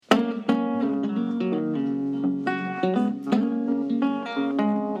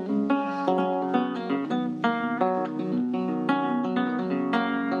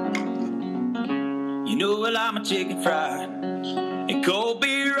my chicken fried, and cold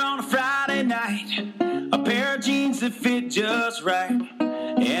beer on a Friday night, a pair of jeans that fit just right,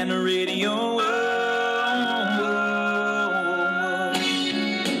 and the radio.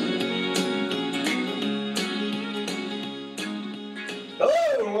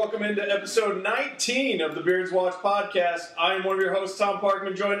 Hello and welcome into episode 19 of the Beards Watch podcast. I am one of your hosts, Tom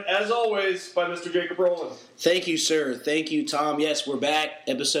Parkman, joined as always by Mr. Jacob Rowland. Thank you, sir. Thank you, Tom. Yes, we're back,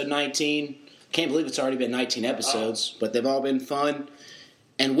 episode 19. Can't believe it's already been 19 episodes, but they've all been fun.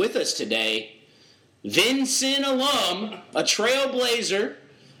 And with us today, Vincent alum, a trailblazer,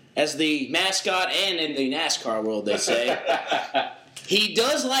 as the mascot and in the NASCAR world, they say. He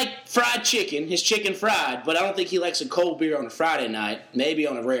does like fried chicken, his chicken fried, but I don't think he likes a cold beer on a Friday night, maybe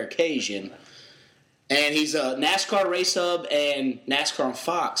on a rare occasion. And he's a NASCAR RaceHub and NASCAR on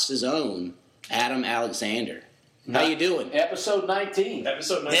Fox's own, Adam Alexander. How you doing? Episode 19.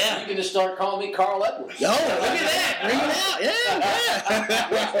 Episode 19. Yeah. You can just start calling me Carl Edwards. Oh, look at that. Bring it out. Yeah.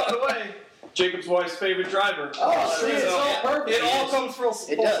 Which, by the way, Jacob's wife's favorite driver. Oh, see, it's all perfect. It all comes full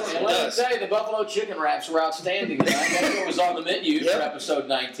It does. circle. And let me say, the buffalo chicken wraps were outstanding tonight. That's what was on the menu for episode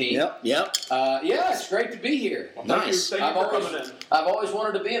 19. Yep. Yeah, it's great to be here. Well, Nice. Thank you for coming in. I've always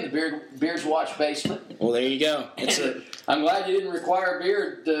wanted to be in the Beards Watch basement. Well, there you go. I'm glad you didn't require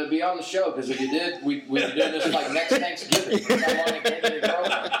Beard to be on the show, because if you did, we'd be doing this like next Thanksgiving. How long it take to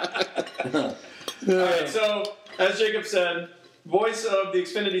grow. All right, so as Jacob said, voice of the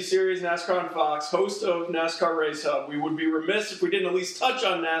Xfinity Series, NASCAR on Fox, host of NASCAR RaceHub. We would be remiss if we didn't at least touch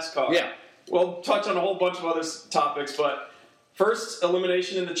on NASCAR. Yeah. We'll touch on a whole bunch of other topics, but first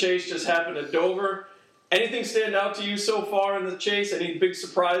elimination in the chase just happened at Dover. Anything stand out to you so far in the chase? Any big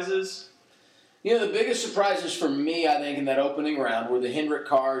surprises? You know, the biggest surprises for me, I think, in that opening round were the Hendrick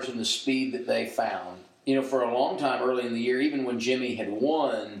cars and the speed that they found. You know, for a long time early in the year, even when Jimmy had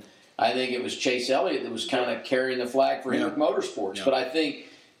won, I think it was Chase Elliott that was kind of carrying the flag for Hendrick Motorsports. Yeah. But I think,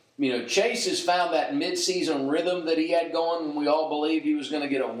 you know, Chase has found that mid-season rhythm that he had going when we all believed he was going to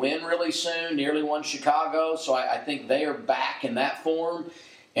get a win really soon, nearly won Chicago. So I think they are back in that form.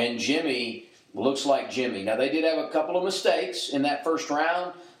 And Jimmy looks like Jimmy. Now, they did have a couple of mistakes in that first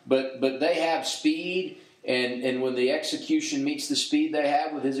round, but they have speed. And when the execution meets the speed they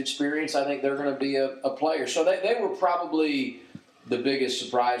have with his experience, I think they're going to be a player. So they were probably the biggest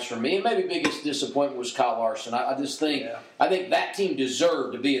surprise for me, and maybe biggest disappointment was Kyle Larson. I just think I think that team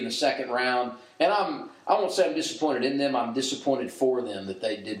deserved to be in the second round, and I won't say I'm disappointed in them. I'm disappointed for them that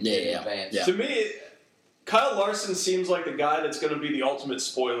they didn't advance. To me, Kyle Larson seems like the guy that's going to be the ultimate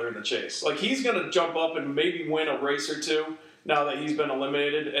spoiler in the chase. Like, he's going to jump up and maybe win a race or two now that he's been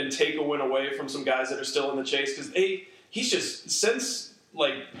eliminated and take a win away from some guys that are still in the chase, because he's just, since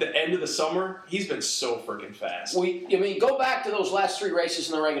like the end of the summer, he's been so freaking fast. Go back to those last three races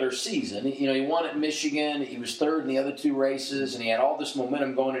in the regular season. You know, he won at Michigan. He was third in the other two races, and he had all this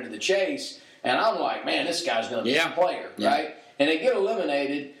momentum going into the chase. And I'm like, man, this guy's going to be a player, right? And they get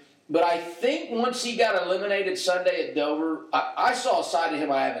eliminated. But I think once he got eliminated Sunday at Dover, I saw a side of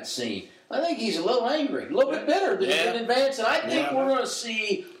him I haven't seen. I think he's a little angry, a little bit bitter that he didn't advance, and I think we're going to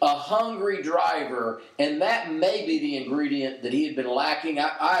see a hungry driver, and that may be the ingredient that he had been lacking.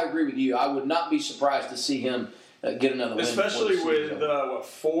 I agree with you. I would not be surprised to see him get another win. Especially with,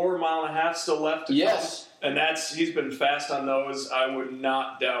 4 mile and a half still left to come. And he's been fast on those. I would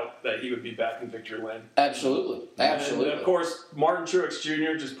not doubt that he would be back in victory lane. Absolutely. And of course, Martin Truex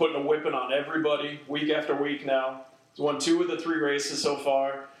Jr. just putting a whipping on everybody week after week now. He's won 2 of the 3 races so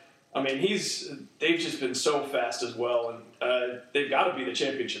far. I mean, they've just been so fast as well, and they've got to be the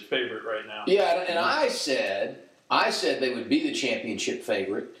championship favorite right now. Yeah, and I said they would be the championship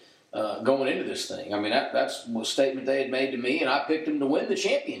favorite going into this thing. I mean, that's a statement they had made to me, and I picked them to win the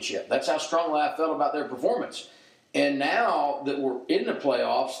championship. That's how strongly I felt about their performance. And now that we're in the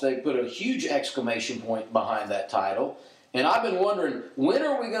playoffs, they put a huge exclamation point behind that title. And I've been wondering, when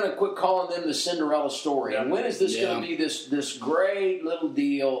are we going to quit calling them the Cinderella story? And when is this going to be this great little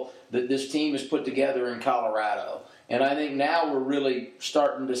deal that this team has put together in Colorado? And I think now we're really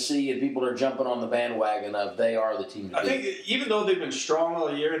starting to see, and people are jumping on the bandwagon of they are the team to beat. I think even though they've been strong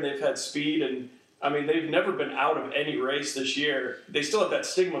all year and they've had speed, and I mean, they've never been out of any race this year, they still have that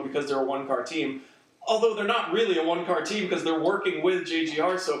stigma because they're a one-car team. Although they're not really a one-car team because they're working with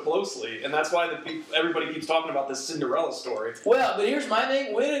JGR so closely. And that's why everybody keeps talking about this Cinderella story. Well, but here's my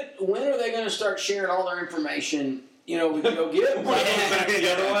thing. When are they going to start sharing all their information, we can go get them?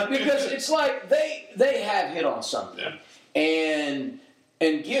 Because it's like they have hit on something. Yeah.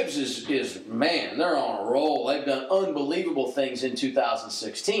 And Gibbs is, man, they're on a roll. They've done unbelievable things in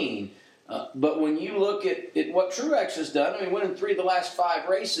 2016. But when you look at what Truex has done, I mean, winning 3 of the last 5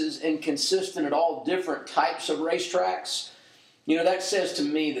 races and consistent at all different types of racetracks, that says to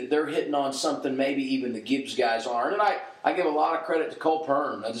me that they're hitting on something maybe even the Gibbs guys aren't. And I give a lot of credit to Cole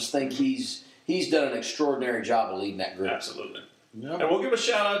Pearn. I just think he's done an extraordinary job of leading that group. Absolutely. Yep. And we'll give a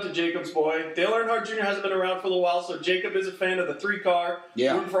shout-out to Jacob's boy. Dale Earnhardt Jr. hasn't been around for a little while, so Jacob is a fan of the 3-car.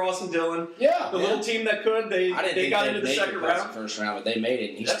 Yeah. Rooting for Austin Dillon. Yeah. The little team that could, they got into the second round. The first round, but they made it,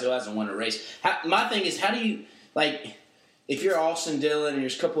 and he still hasn't won a race. My thing is, how do you, if you're Austin Dillon and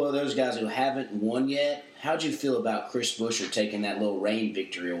there's a couple of those guys who haven't won yet, how'd you feel about Chris Buescher taking that little rain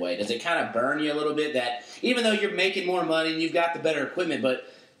victory away? Does it kind of burn you a little bit that even though you're making more money and you've got the better equipment, but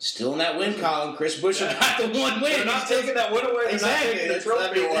still in that win column, Chris Buescher got the one win. They're not taking that win away. Exactly. They're not taking the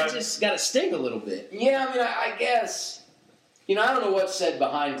trophy away. That just got to sting a little bit. Yeah, I mean, I guess, I don't know what's said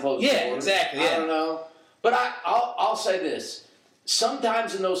behind closed doors. Yeah, exactly. I don't know. But I'll say this.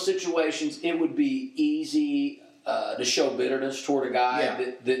 Sometimes in those situations, it would be easy to show bitterness toward a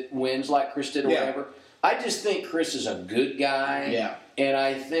guy that wins like Chris did or whatever. I just think Chris is a good guy. Yeah. And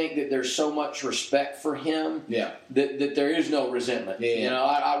I think that there's so much respect for him that there is no resentment. Yeah.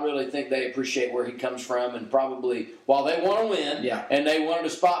 I really think they appreciate where he comes from, and probably while they want to win and they wanted a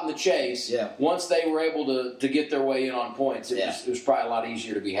spot in the chase, once they were able to get their way in on points, it was probably a lot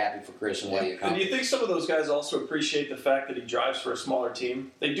easier to be happy for Chris and what he accomplished. And do you think some of those guys also appreciate the fact that he drives for a smaller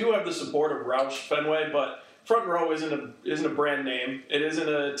team? They do have the support of Roush Fenway, but Front Row isn't a brand name. It isn't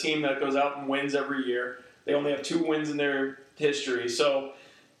a team that goes out and wins every year. They only have 2 wins in their history. So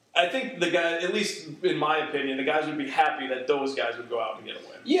I think the guy, at least in my opinion, the guys would be happy that those guys would go out and get a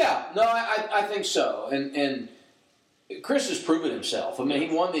win. Yeah, no, I think so. And Chris has proven himself. I mean,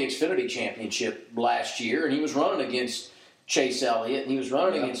 he won the Xfinity Championship last year, and he was running against Chase Elliott, and he was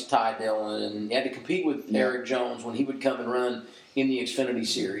running against Ty Dillon, and he had to compete with Eric Jones when he would come and run in the Xfinity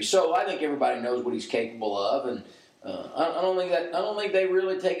Series. So I think everybody knows what he's capable of, and I don't think they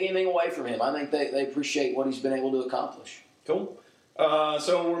really take anything away from him. I think they appreciate what he's been able to accomplish. Cool.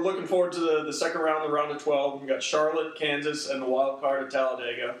 So we're looking forward to the second round, the round of 12. We've got Charlotte, Kansas, and the wild card at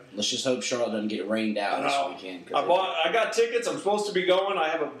Talladega. Let's just hope Charlotte doesn't get rained out this weekend. I got tickets. I'm supposed to be going. I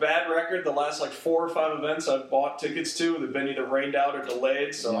have a bad record. The last 4 or 5 events I've bought tickets to, they've been either rained out or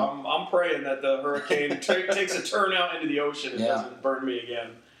delayed. So I'm praying that the hurricane takes a turn out into the ocean and doesn't burn me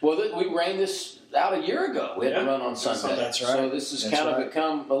again. Well, we rained this out a year ago. We had to run on Sunday. That's right. So this has kind of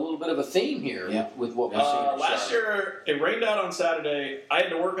become a little bit of a theme here with what we're seeing. Last year, it rained out on Saturday. I had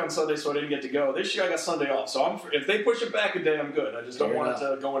to work on Sunday, so I didn't get to go. This year, I got Sunday off. So if they push it back a day, I'm good. I just don't want it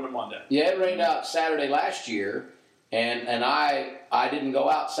to go into Monday. Yeah, it rained out Saturday last year, and I didn't go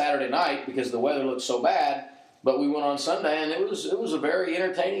out Saturday night because the weather looked so bad. But we went on Sunday, and it was a very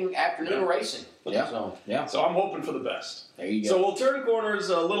entertaining afternoon of racing. So I'm hoping for the best. There you go. So we'll turn corners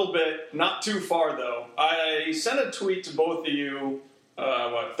a little bit, not too far though. I sent a tweet to both of you,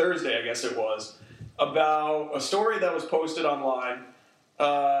 Thursday I guess it was, about a story that was posted online.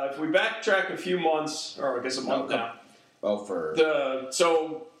 If we backtrack a few months, or I guess a month now.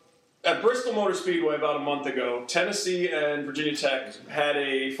 So at Bristol Motor Speedway about a month ago, Tennessee and Virginia Tech had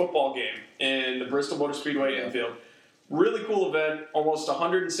a football game in the Bristol Motor Speedway infield. Really cool event, almost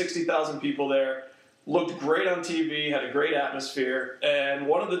 160,000 people there. Looked great on TV, had a great atmosphere, and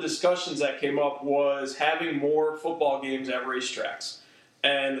one of the discussions that came up was having more football games at racetracks.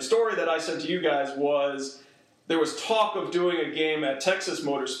 And the story that I sent to you guys was there was talk of doing a game at Texas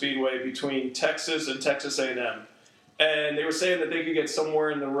Motor Speedway between Texas and Texas A&M. And they were saying that they could get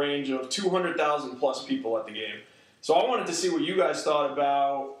somewhere in the range of 200,000 plus people at the game. So I wanted to see what you guys thought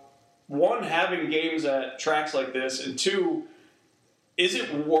about, one, having games at tracks like this, and two, is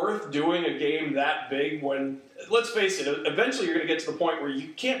it worth doing a game that big when, let's face it, eventually you're going to get to the point where you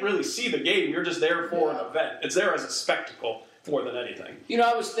can't really see the game. You're just there for an event. It's there as a spectacle more than anything.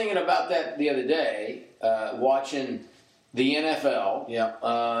 I was thinking about that the other day, watching the NFL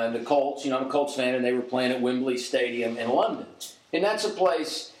and the Colts. I'm a Colts fan, and they were playing at Wembley Stadium in London. And that's a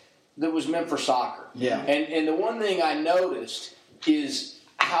place that was meant for soccer. Yeah. And the one thing I noticed is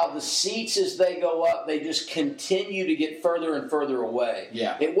how the seats, as they go up, they just continue to get further and further away.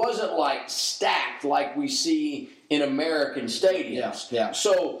 Yeah. It wasn't stacked like we see in American stadiums. Yeah.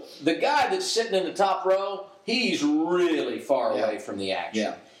 So the guy that's sitting in the top row, he's really far away from the action.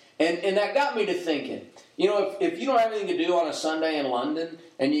 Yeah. And that got me to thinking, if you don't have anything to do on a Sunday in London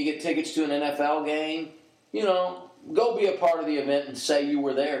and you get tickets to an NFL game, go be a part of the event and say you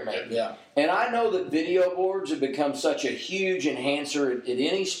were there, maybe. Yeah. And I know that video boards have become such a huge enhancer at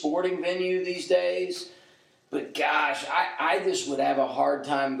any sporting venue these days. But gosh, I just would have a hard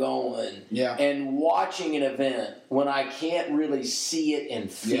time going and watching an event when I can't really see it and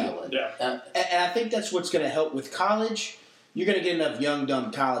feel it. Yeah. And I think that's what's going to help with college. You're going to get enough young,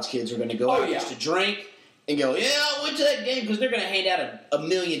 dumb college kids who are going to go out just to drink and go, I went to that game, because they're going to hand out a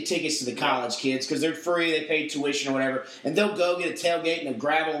million tickets to the college kids because they're free, they pay tuition or whatever, and they'll go get a tailgate and a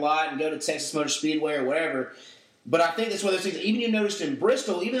gravel lot and go to Texas Motor Speedway or whatever. But I think that's one of those things, even you noticed in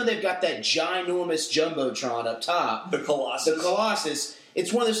Bristol, even though they've got that ginormous Jumbotron up top. The Colossus.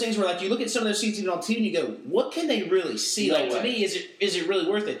 It's one of those things where, like, you look at some of those seats even on TV and you go, what can they really see? To me, is it really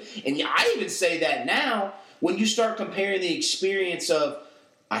worth it? And I even say that now when you start comparing the experience of,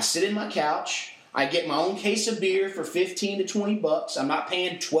 I sit in my couch, I get my own case of beer for $15 to $20. I'm not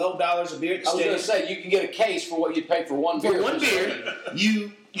paying $12 a beer at the I was going to say, you can get a case for what you'd pay for one beer. For one beer.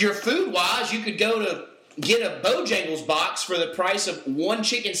 Your food-wise, you could go to get a Bojangles box for the price of one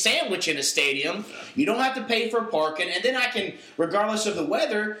chicken sandwich in a stadium. You don't have to pay for parking. And then I can, regardless of the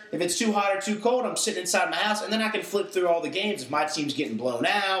weather, if it's too hot or too cold, I'm sitting inside my house, and then I can flip through all the games if my team's getting blown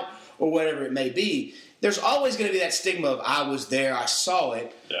out or whatever it may be. There's always going to be that stigma of, I was there, I saw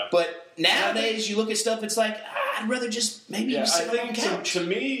it. Yeah. But nowadays, you look at stuff, it's like, I'd rather just maybe sit on the couch. To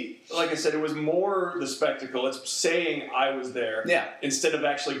me, like I said, it was more the spectacle. It's saying I was there instead of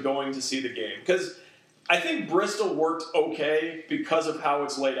actually going to see the game. Because I think Bristol worked okay because of how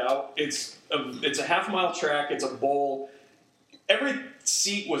it's laid out. It's a half-mile track. It's a bowl. Every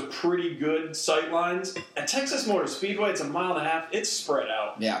seat was pretty good sight lines. At Texas Motor Speedway, it's a mile and a half. It's spread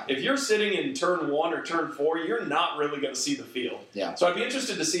out. Yeah. If you're sitting in turn 1 or turn 4, you're not really going to see the field. Yeah. So I'd be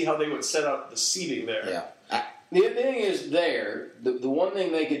interested to see how they would set up the seating there. Yeah. The thing is the one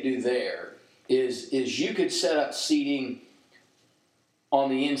thing they could do there is you could set up seating on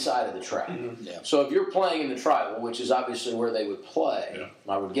the inside of the track. Mm-hmm. Yeah. So if you're playing in the tribal, which is obviously where they would play,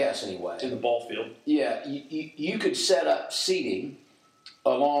 I would guess anyway. In the ball field. Yeah, you could set up seating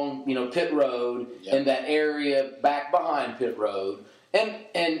along, pit road and that area back behind pit road.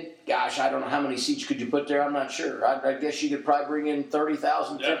 And gosh, I don't know how many seats could you put there. I'm not sure. I guess you could probably bring in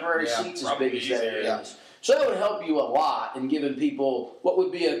 30,000 temporary seats as big as that area is. So that would help you a lot in giving people what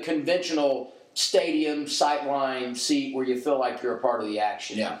would be a conventional stadium sightline seat where you feel like you're a part of the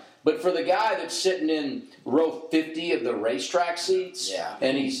action. Yeah. But for the guy that's sitting in row 50 of the racetrack seats,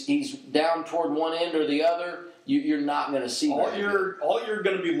 and he's down toward one end or the other, you're not going to see that. All you're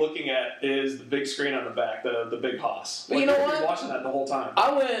going to be looking at is the big screen on the back, the big Haas. But you know what? You're watching that the whole time.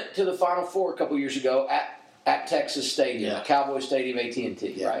 I went to the Final Four a couple years ago at Texas Stadium, Cowboy Stadium,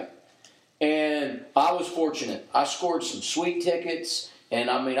 AT&T, right? And I was fortunate. I scored some sweet tickets. And,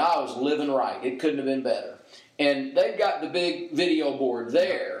 I was living right. It couldn't have been better. And they've got the big video board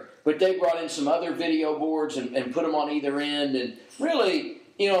there, but they brought in some other video boards and put them on either end. And really,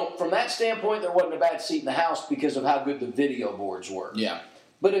 from that standpoint, there wasn't a bad seat in the house because of how good the video boards were. Yeah.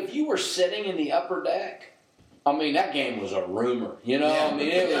 But if you were sitting in the upper deck, that game was a rumor. It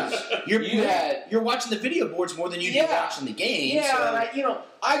was. You're watching the video boards more than you're watching the game. Yeah, so.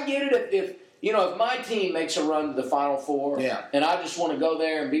 I get it if my team makes a run to the Final Four, and I just want to go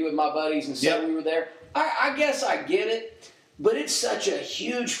there and be with my buddies and say we were there, I guess I get it, but it's such a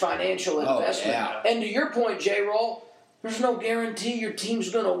huge financial investment. And to your point, J-Roll, there's no guarantee your team's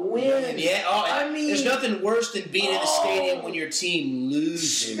going to win. There's nothing worse than being in the stadium when your team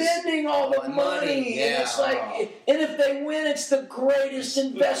loses. Spending all the money. And it's like, and if they win, it's the greatest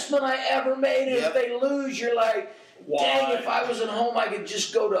investment I ever made. And if they lose, you're like, dang, if I was at home, I could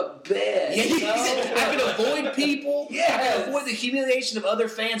just go to bed. I could avoid people. I could avoid the humiliation of other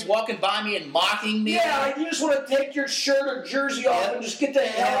fans walking by me and mocking me. Yeah, you just want to take your shirt or jersey off and just get the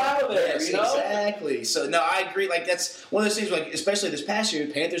hell out of there. Yes, exactly. So, no, I agree. Like, that's one of those things, like, especially this past year,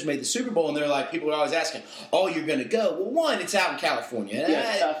 the Panthers made the Super Bowl, and they're like, people are always asking, you're going to go. Well, one, it's out in California.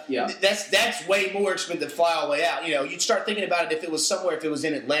 That's way more expensive to fly all the way out. You'd start thinking about it if it was somewhere, if it was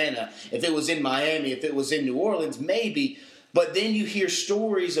in Atlanta, if it was in Miami, if it was in New Orleans, maybe. But then you hear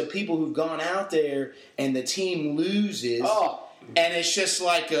stories of people who've gone out there and the team loses, and it's just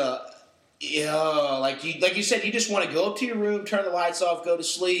like like you said, you just want to go up to your room, turn the lights off, go to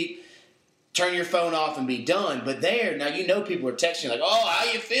sleep, turn your phone off, and be done. But now people are texting you like, how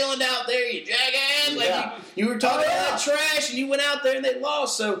you feeling out there, you jackass? Like you were talking all that trash, and you went out there and they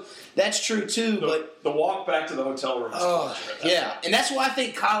lost. So that's true too. But the walk back to the hotel room. And that's why I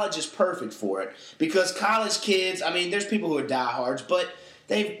think college is perfect for it, because college kids. There's people who are diehards, but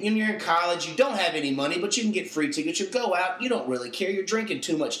when you're in college, you don't have any money, but you can get free tickets. You go out, you don't really care. You're drinking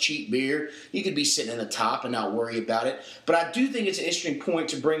too much cheap beer. You could be sitting in the top and not worry about it. But I do think it's an interesting point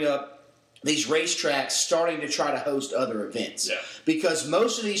to bring up these racetracks starting to try to host other events. Yeah. Because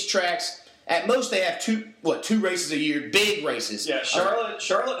most of these tracks, At most, they have two races a year, big races. Yeah,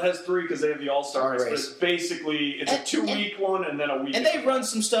 Charlotte has 3 because they have the All-Star race. But it's basically a 2-week one and then a week. And they run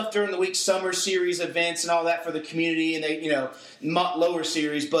some stuff during the week, summer series events and all that for the community, and they lower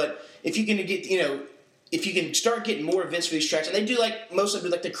series. But if you can if you can start getting more events for these tracks, and they do most of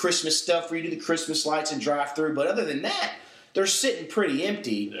them do the Christmas stuff where you do the Christmas lights and drive through. But other than that, they're sitting pretty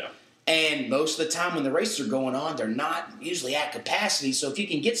empty. Yeah. And most of the time when the races are going on, they're not usually at capacity. So if you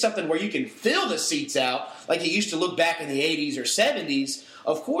can get something where you can fill the seats out, like it used to look back in the 80s or 70s,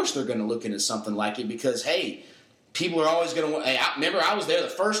 of course they're going to look into something like it because, hey, people are always going to – I remember I was there the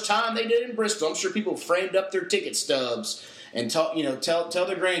first time they did it in Bristol. I'm sure people framed up their ticket stubs and tell their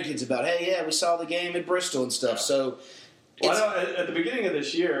grandkids about, hey, yeah, we saw the game in Bristol and stuff. So well, I know at the beginning of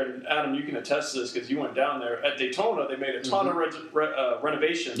this year, and Adam, you can attest to this because you went down there, at Daytona they made a ton of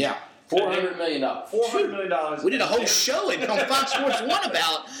renovations. Yeah. $400 million. $400 million. We did a whole show on Fox Sports 1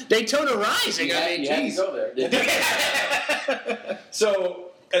 about Daytona Rising. Yeah, you had to go there.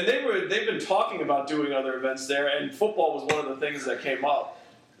 So, and they've been talking about doing other events there, and football was one of the things that came up.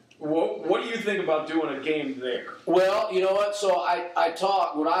 What do you think about doing a game there? Well, you know what? So I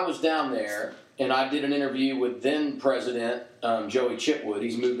talked when I was down there, and I did an interview with then President Joey Chitwood.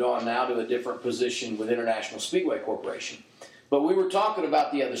 He's moved on now to a different position with International Speedway Corporation. But we were talking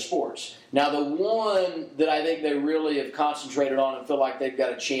about the other sports. Now, the one that I think they really have concentrated on and feel like they've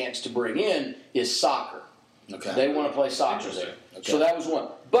got a chance to bring in is soccer. Okay. They want to play soccer there. Okay. So that was one.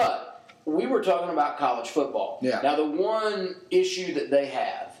 But we were talking about college football. Yeah. Now, the one issue that they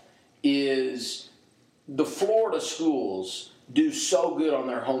have is the Florida schools do so good on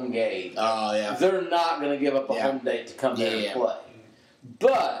their home game. Oh, yeah. They're not going to give up a home date to come there and play.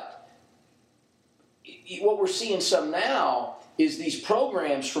 But what we're seeing some now is these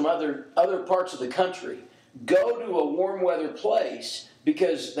programs from other parts of the country go to a warm weather place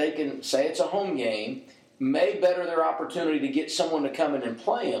because they can say it's a home game, may better their opportunity to get someone to come in and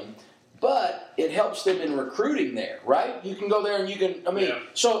play them, but it helps them in recruiting there, right? You can go there and you can,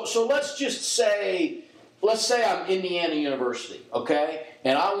 so let's just say, I'm Indiana University, okay,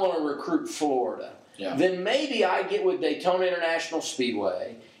 and I want to recruit Florida. Yeah. Then maybe I get with Daytona International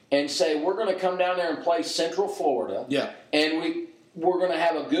Speedway and say we're going to come down there and play Central Florida. Yeah. And we're going to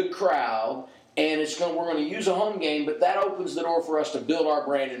have a good crowd, and we're going to use a home game, but that opens the door for us to build our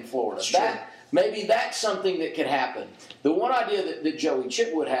brand in Florida. Maybe that's something that could happen. The one idea that Joey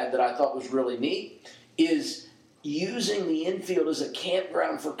Chitwood had that I thought was really neat is using the infield as a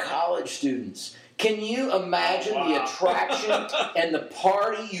campground for college students. Can you imagine the attraction and the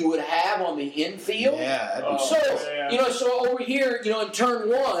party you would have on the infield? Yeah. So over here, in turn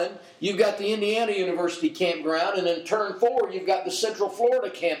 1, you've got the Indiana University campground, and in turn 4, you've got the Central Florida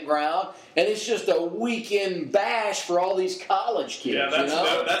campground, and it's just a weekend bash for all these college kids. Yeah,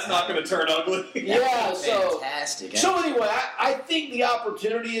 that's not going to turn ugly. Yeah, fantastic. So anyway, I think the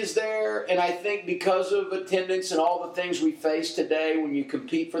opportunity is there, and I think because of attendance and all the things we face today when you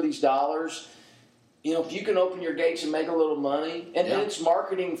compete for these dollars, if you can open your gates and make a little money, and it's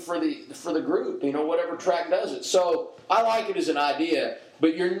marketing for the group, whatever track does it. So I like it as an idea,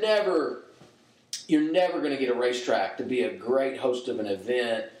 but you're never going to get a racetrack to be a great host of an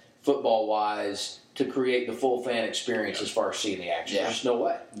event, football-wise, to create the full fan experience as far as seeing the action. Yeah. There's no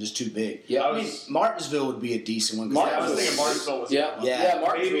way. Just too big. Yeah, Martinsville would be a decent one. I was thinking Martinsville was Martinsville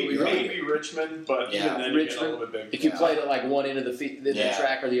would be great. Maybe Richmond, but even then you get a little bit big. If you played at like one end of the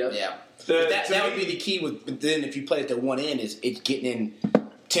track or the other. Yeah. That would be the key. But then if you play at the one end, it's getting in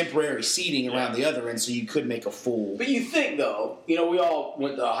temporary seating around the other end, so you could make a full. But you think, though, we all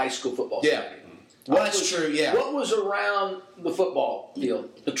went to a high school football stadium. Well, that's true, yeah. What was around the football field?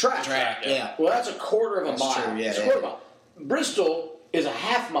 The track. Yeah. Well, that's a quarter of a mile. True, yeah. It's a quarter of a mile. Bristol is a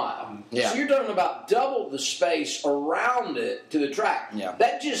half mile. Yeah. So you're talking about double the space around it to the track. Yeah.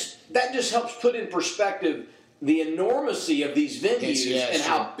 That just helps put in perspective the enormity of these venues and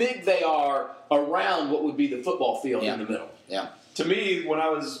how big they are around what would be the football field in the middle. Yeah. To me, when I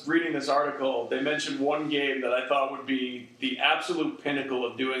was reading this article, they mentioned one game that I thought would be the absolute pinnacle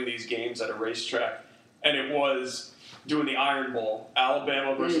of doing these games at a racetrack, and it was doing the Iron Bowl,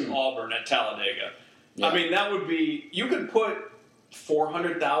 Alabama versus Auburn at Talladega. Yeah. I mean, that would be – you could put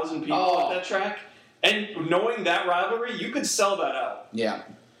 400,000 people at that track, and knowing that rivalry, you could sell that out. Yeah.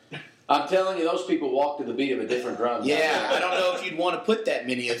 I'm telling you, those people walk to the beat of a different drum. Yeah, I don't know if you'd want to put that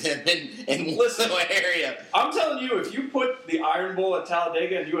many of them in listen area. I'm telling you, if you put the Iron Bowl at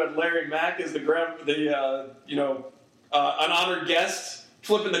Talladega and you had Larry Mack as an honored guest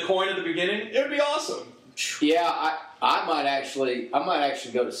flipping the coin at the beginning, it would be awesome. Yeah, I might actually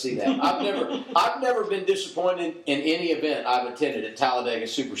go to see that. I've never been disappointed in any event I've attended at Talladega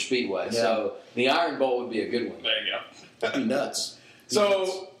Super Speedway. Yeah. So the Iron Bowl would be a good one. There you go. That'd be nuts.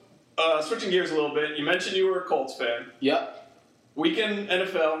 So, switching gears a little bit, you mentioned you were a Colts fan. Yep. Weekend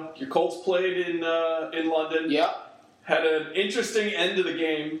NFL, your Colts played in London. Yep. Had an interesting end to the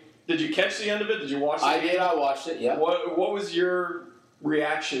game. Did you catch the end of it? Did you watch the game? I did. I watched it, yeah. What was your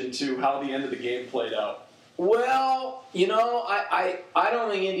reaction to how the end of the game played out? Well, I don't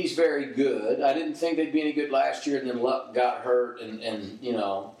think Indy's very good. I didn't think they'd be any good last year, and then Luck got hurt, and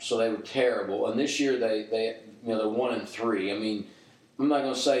so they were terrible. And this year they're 1-3. I mean, I'm not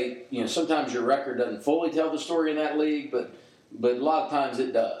going to say sometimes your record doesn't fully tell the story in that league, but a lot of times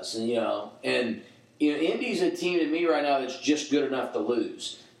it does. And Indy's a team to me right now that's just good enough to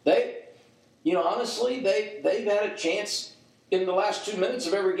lose. Honestly, they've had a chance in the last 2 minutes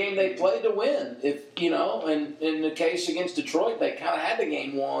of every game they played to win. And in the case against Detroit, they kind of had the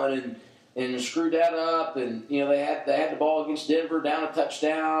game won and screwed that up. And they had the ball against Denver down a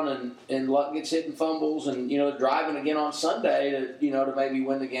touchdown, and Luck gets hit and fumbles, and driving again on Sunday to maybe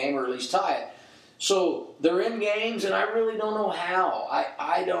win the game or at least tie it. So they're in games, and I really don't know how.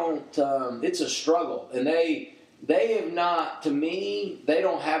 I don't. It's a struggle, and they have not. To me, they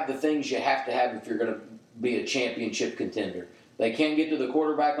don't have the things you have to have if you're going to be a championship contender. They can't get to the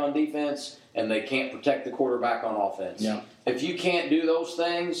quarterback on defense, and they can't protect the quarterback on offense. Yeah. If you can't do those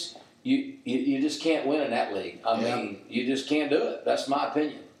things, you just can't win in that league. I mean, you just can't do it. That's my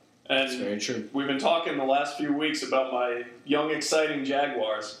opinion. And that's very true. We've been talking the last few weeks about my young, exciting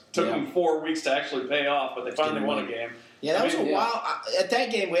Jaguars. Took them 4 weeks to actually pay off, but they finally won a game. Yeah, that was a while. At that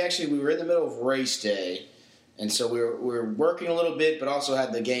game, we were in the middle of race day, and so we were working a little bit, but also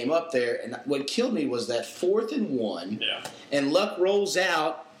had the game up there. And what killed me was that 4th and 1, and Luck rolls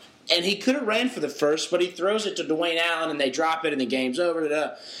out, and he could have ran for the first, but he throws it to Dwayne Allen, and they drop it, and the game's over.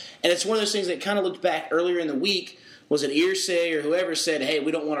 And it's one of those things that kind of looked back earlier in the week. Was it Irsay or whoever said, hey, we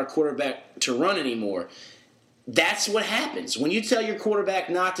don't want our quarterback to run anymore? That's what happens. When you tell your quarterback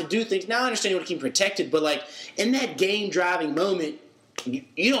not to do things, now I understand you want to keep him protected, but in that game-driving moment,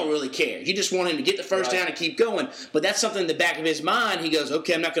 you don't really care. You just want him to get the first down and keep going. But that's something in the back of his mind. He goes,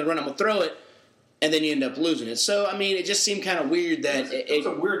 okay, I'm not going to run, I'm going to throw it. And then you end up losing it. So, it just seemed kind of weird that... It was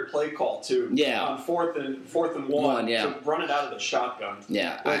a weird play call, too. Yeah. On 4th and 1 to run it out of the shotgun.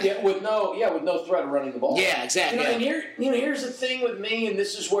 Yeah. With no threat of running the ball. Yeah, exactly. And here's the thing with me, and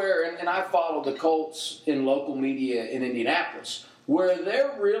this is where... And I follow the Colts in local media in Indianapolis. Where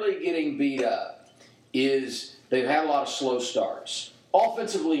they're really getting beat up is they've had a lot of slow starts,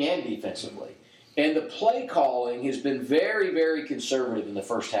 offensively and defensively. And the play calling has been very, very conservative in the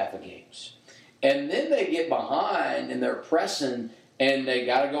first half of games. And then they get behind, and they're pressing, and they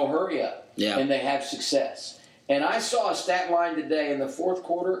got to go hurry up. Yeah. And they have success. And I saw a stat line today in the fourth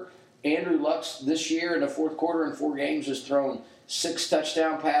quarter. Andrew Luck this year in the fourth quarter in 4 games has thrown 6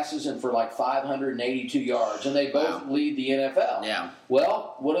 touchdown passes and for 582 yards. And they both lead the NFL. Yeah.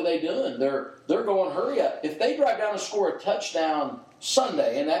 Well, what are they doing? They're going hurry up. If they drive down and score a touchdown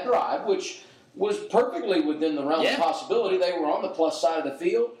Sunday in that drive, which was perfectly within the realm of possibility, they were on the plus side of the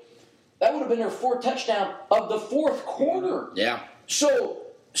field. That would have been their 4th touchdown of the fourth quarter. Yeah. So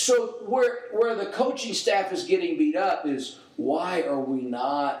where the coaching staff is getting beat up is why are we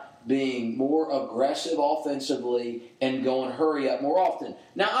not being more aggressive offensively and going hurry up more often?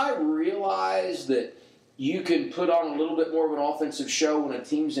 Now, I realize that you can put on a little bit more of an offensive show when a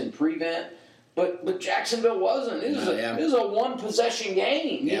team's in prevent, but Jacksonville wasn't. It was a one-possession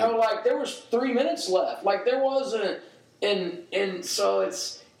game. There was 3 minutes left. There wasn't. And so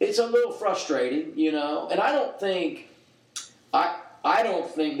it's a little frustrating, and I don't think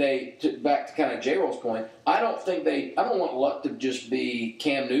they, back to kind of J-Roll's point, I don't want Luck to just be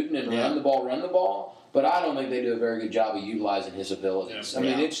Cam Newton and run the ball, but I don't think they do a very good job of utilizing his abilities. I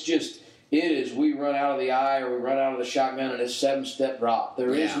mean, we run out of the eye or we run out of the shotgun and it's 7-step drop.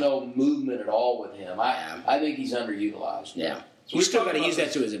 There is no movement at all with him. I think he's underutilized. Yeah. You still got to use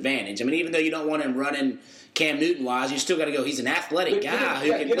that to his advantage. I mean, even though you don't want him running Cam Newton-wise, you still got to go, he's an athletic guy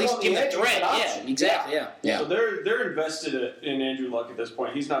who can at least give a threat. Yeah, exactly. Yeah. So they're invested in Andrew Luck at this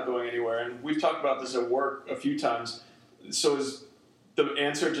point. He's not going anywhere. And we've talked about this at work a few times. So is the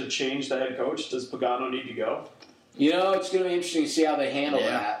answer to change the head coach? Does Pagano need to go? It's going to be interesting to see how they handle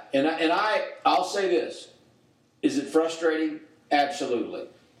that. And I'll say this. Is it frustrating? Absolutely.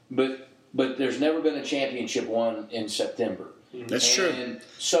 But there's never been a championship won in September. That's true. And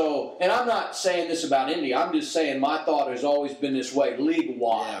I'm not saying this about Indy. I'm just saying my thought has always been this way,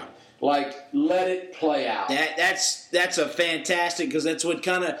 league-wide. Like, let it play out. That's a fantastic, because that's what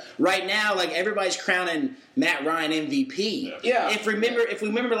kind of right now, like, everybody's crowning Matt Ryan MVP. Yeah. If we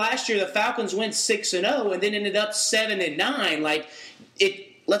remember last year, the Falcons went 6-0 and then ended up 7-9. Like,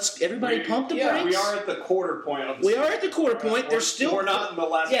 let's everybody pump the brakes. We are at the quarter point of the season. We are at the quarter point. We're not in the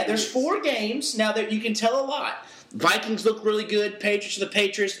last. Yeah, there's 4 games now that you can tell a lot. Vikings look really good. Patriots are the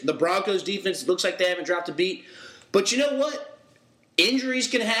Patriots. The Broncos defense looks like they haven't dropped a beat. But you know what? Injuries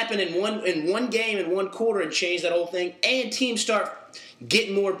can happen in one game in one quarter and change that whole thing. And teams start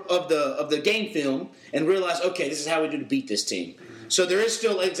getting more of the game film and realize, okay, this is how we do to beat this team. So there is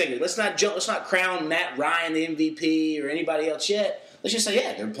still exactly. Let's not crown Matt Ryan the MVP or anybody else yet. Let's just say,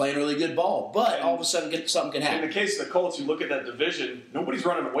 yeah, they're playing really good ball, but all of a sudden something can happen. In the case of the Colts, you look at that division. Nobody's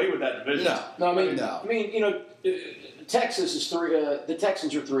running away with that division. No. I mean, Texas is 3. The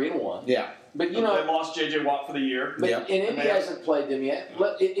Texans are 3-1. Yeah. But they lost J.J. Watt for the year. But and Indy hasn't played them yet.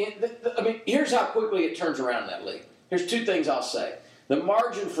 I mean, here's how quickly it turns around in that league. Here's 2 things I'll say. The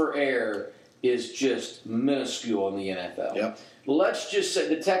margin for error is just minuscule in the NFL. Yep. Let's just say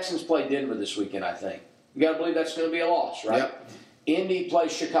the Texans play Denver this weekend, I think. You got to believe that's going to be a loss, right? Yep. Indy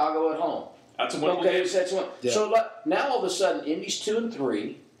plays Chicago at home. That's a win. Okay, that's one. Yeah. So now all of a sudden, Indy's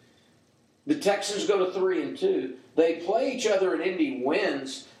 2-3. The Texans go to 3-2. They play each other, and Indy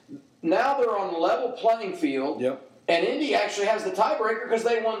wins. Now they're on a level playing field, and Indy actually has the tiebreaker because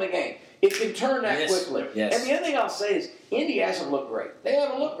they won the game. It can turn that quickly. Yes. And the other thing I'll say is Indy hasn't looked great. They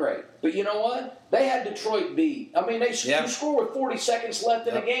haven't looked great. But you know what? They had Detroit beat. I mean, you score with 40 seconds left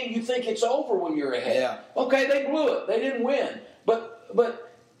in the game. You think it's over when you're ahead. Yeah. Okay, they blew it. They didn't win.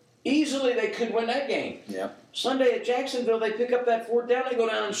 But easily they could win that game. Yeah. Sunday at Jacksonville, they pick up that 4th down, they go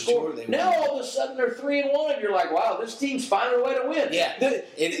down and score. Now all of a sudden they're 3-1, and you're like, wow, this team's finding a way to win. Yeah. The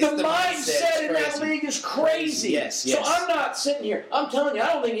mindset in that league is crazy. Yes. So I'm not sitting here. I'm telling you, I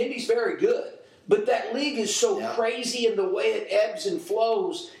don't think Indy's very good. But that league is so crazy in the way it ebbs and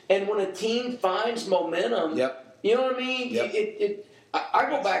flows. And when a team finds momentum, you know what I mean? I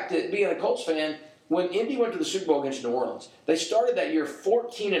go back to being a Colts fan. When Indy went to the Super Bowl against New Orleans, they started that year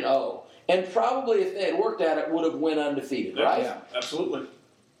 14-0. And probably if they had worked at it, would have went undefeated, right? Yeah, absolutely.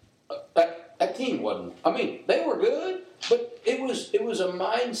 That team wasn't. I mean, they were good, but it was a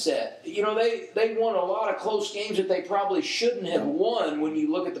mindset. You know, they won a lot of close games that they probably shouldn't have won when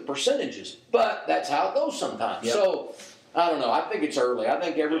you look at the percentages. But that's how it goes sometimes. Yep. So, I don't know. I think it's early. I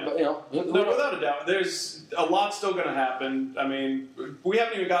think everybody, No, without a doubt. There's a lot still going to happen. I mean, we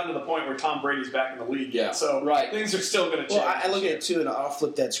haven't even gotten to the point where Tom Brady's back in the league yet. So things are still going to change. Well, I look at it too, and I'll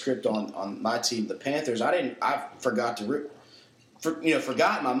flip that script on my team, the Panthers. I forgot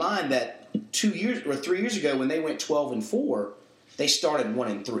in my mind that 2 years or 3 years ago when they went 12-4, they started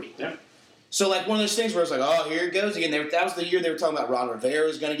 1-3. Yeah. So, like, one of those things where it's like, oh, here it goes again. That was the year they were talking about Ron Rivera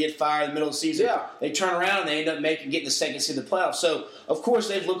was going to get fired in the middle of the season. Yeah. They turn around and they end up getting the second seed of the playoffs. So, of course,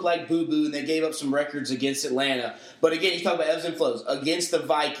 they've looked like boo-boo, and they gave up some records against Atlanta. But, again, you talk about ebbs and flows. Against the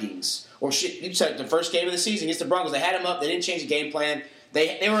Vikings, or you said the first game of the season against the Broncos, they had them up. They didn't change the game plan.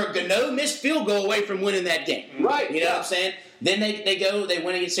 They were a no-miss field goal away from winning that game. Right. You know what I'm saying? Then they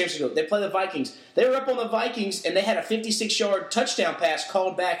win against San Francisco. They play the Vikings. They were up on the Vikings, and they had a 56-yard touchdown pass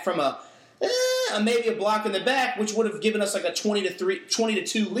called back from maybe a block in the back, which would have given us like a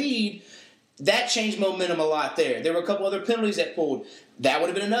 20-2 lead. That changed momentum a lot there. There were a couple other penalties that pulled. That would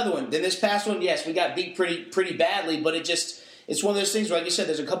have been another one. Then this past one, yes, we got beat pretty badly, but it's one of those things where, like you said,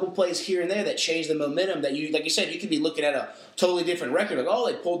 there's a couple plays here and there that change the momentum that like you said, you could be looking at a totally different record. Like,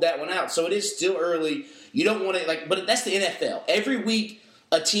 oh, they pulled that one out. So it is still early. You don't want to, but that's the NFL. Every week,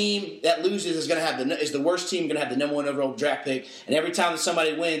 a team that loses is the worst team going to have the number 1 overall draft pick, and every time that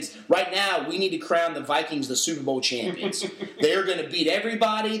somebody wins, right now we need to crown the Vikings the Super Bowl champions. They're going to beat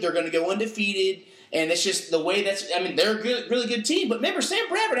everybody. They're going to go undefeated, and it's just the way they're a really good team. But remember, Sam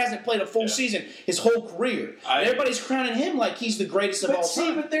Bradford hasn't played a full season his whole career. Everybody's crowning him like he's the greatest of all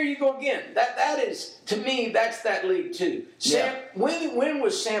time. But there you go again. That is, to me, that's that league too. When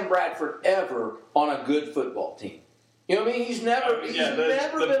was Sam Bradford ever on a good football team? You know what I mean? He's never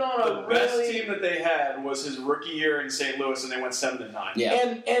been on the best team that they had was his rookie year in St. Louis, and they went 7-9. Yeah.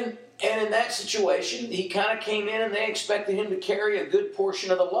 And in that situation, he kind of came in, and they expected him to carry a good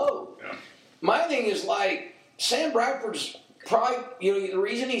portion of the load. Yeah. My thing is, like, Sam Bradford's probably, the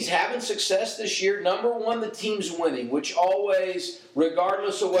reason he's having success this year, number one, the team's winning, which always,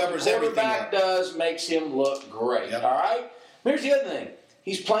 regardless of what the quarterback does, makes him look great. Yep. All right? Here's the other thing.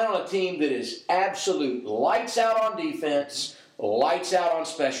 He's playing on a team that is absolute lights out on defense, lights out on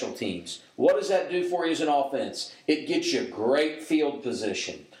special teams. What does that do for you as an offense? It gets you great field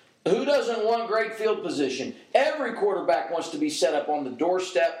position. Who doesn't want great field position? Every quarterback wants to be set up on the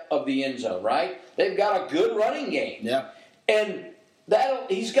doorstep of the end zone, right? They've got a good running game. Yeah. And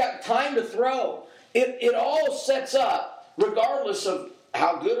he's got time to throw. It all sets up, regardless of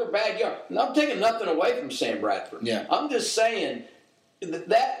how good or bad you are. And I'm taking nothing away from Sam Bradford. Yeah. I'm just saying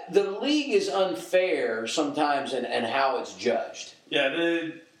that the league is unfair sometimes in how it's judged. Yeah,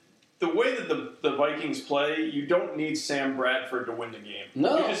 the way that the Vikings play, you don't need Sam Bradford to win the game.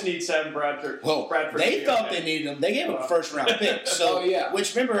 No. You just need Sam Bradford. Well, Bradford they thought they needed him. They gave him a first-round pick. So, Oh, yeah.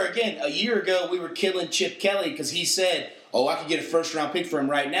 Which, remember, again, a year ago, we were killing Chip Kelly because he said, I could get a first-round pick for him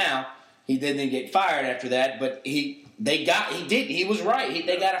right now. He didn't get fired after that, but he was right.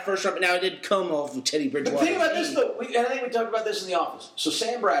 They got a first-round. Now, it did come off of Teddy Bridgewater. But think about this, though. And I think we talked about this in the office. So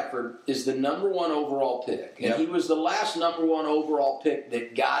Sam Bradford is the number 1 overall pick. And he was the last number 1 overall pick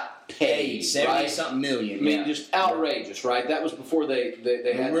that got paid. 70-something million. I mean, just outrageous, right? That was before they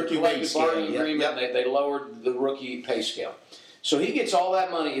had rookie the wage collective scale. bargaining agreement. They lowered the rookie pay scale. So he gets all that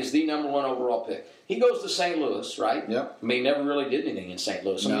money as the number 1 overall pick. He goes to St. Louis, right? Yep. I mean, never really did anything in St.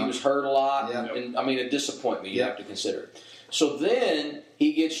 Louis. I mean, No. he was hurt a lot. Yep. And I mean, a disappointment you have to consider it. So then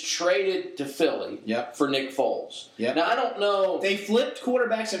he gets traded to Philly for Nick Foles. Yep. Now, I don't know. They flipped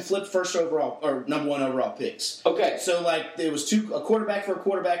quarterbacks and flipped first overall or number 1 overall picks. Okay. So, there was a quarterback for a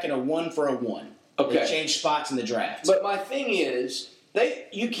quarterback and a 1 for a 1. Okay. They changed spots in the draft. But my thing is,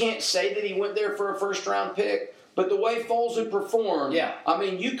 you can't say that he went there for a first-round pick. But the way Foles had performed, I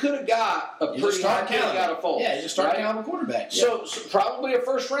mean, you could have got a pretty high pick out of Foles. Yeah, he's a starting caliber quarterback. So probably a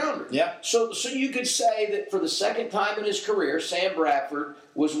first rounder. Yeah. So you could say that for the second time in his career, Sam Bradford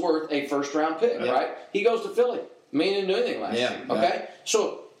was worth a first round pick, right? He goes to Philly. I mean, he didn't do anything last year. Okay.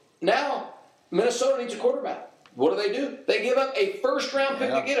 So now Minnesota needs a quarterback. What do? They give up a first-round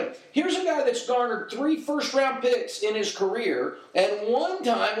pick to get him. Here's a guy that's garnered 3 first-round picks in his career, and one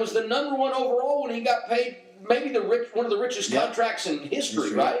time was the number 1 overall when he got paid maybe one of the richest contracts in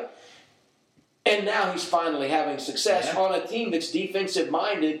history, right? And now he's finally having success on a team that's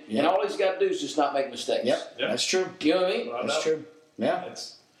defensive-minded, and all he's got to do is just not make mistakes. Yep. That's true. You know what I mean? That's true. Yeah.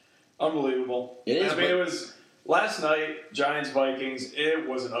 It's unbelievable. It is. I mean, it was last night, Giants-Vikings, it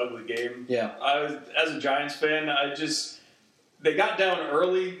was an ugly game. Yeah. As a Giants fan, they got down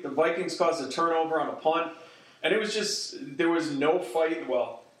early. The Vikings caused a turnover on a punt, and it was just, there was no fight.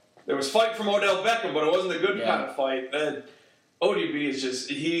 Well, there was fight from Odell Beckham, but it wasn't a good kind of fight. ODB is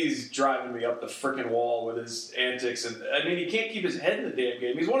he's driving me up the freaking wall with his antics. And I mean, he can't keep his head in the damn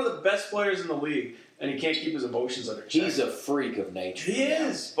game. He's one of the best players in the league, and he can't keep his emotions under check. He's a freak of nature. He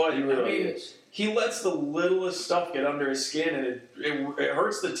is, but he really is. He lets the littlest stuff get under his skin, and it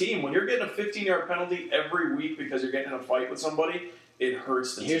hurts the team. When you're getting a 15-yard penalty every week because you're getting in a fight with somebody, it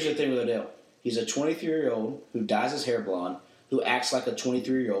hurts the team. Here's the thing with Odell. He's a 23-year-old who dyes his hair blonde, who acts like a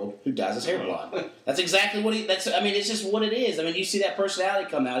 23-year-old who dyes his hair blonde. That's exactly what it's just what it is. I mean, you see that personality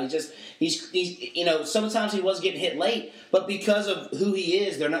come out. He's sometimes he was getting hit late, but because of who he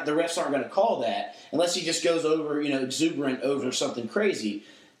is, the refs aren't going to call that unless he just goes over, exuberant over something crazy.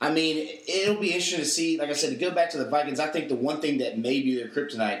 I mean, it'll be interesting to see, like I said, to go back to the Vikings, I think the one thing that may be their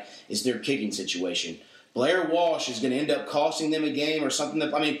kryptonite is their kicking situation. Blair Walsh is going to end up costing them a game or something.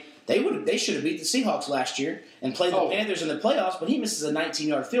 They should have beat the Seahawks last year and played the Panthers in the playoffs, but he misses a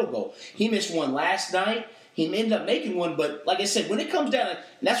 19-yard field goal. He missed one last night. He ended up making one, but like I said, when it comes down, and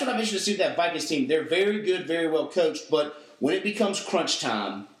that's what I'm interested to see with that Vikings team. They're very good, very well coached, but when it becomes crunch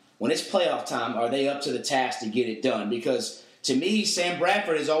time, when it's playoff time, are they up to the task to get it done? Because to me, Sam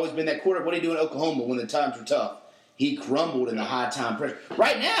Bradford has always been that quarterback. What did he do in Oklahoma when the times were tough? He crumbled in the high time pressure.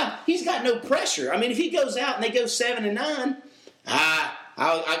 Right now, he's got no pressure. I mean, if he goes out and they go 7-9,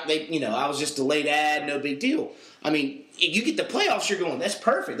 I was just a late ad, no big deal. I mean, you get the playoffs, you're going, that's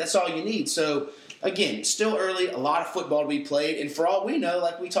perfect. That's all you need. So, again, still early, a lot of football to be played, and for all we know,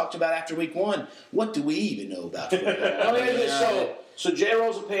 like we talked about after week 1, what do we even know about football? So J.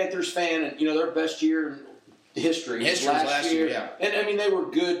 Roll's a Panthers fan, and their best year in history last year. Yeah. And I mean, they were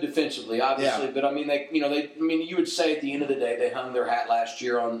good defensively, obviously, but I mean, you would say at the end of the day, they hung their hat last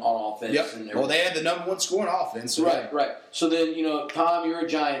year on offense. Yep. And they had the number 1 scoring offense. So right. So then, Tom, you're a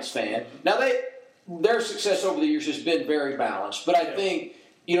Giants fan. Now their success over the years has been very balanced, but I think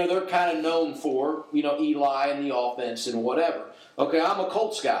they're kind of known for Eli and the offense and whatever. Okay, I'm a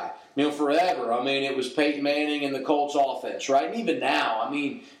Colts guy. Forever. I mean, it was Peyton Manning and the Colts offense, right? And even now, I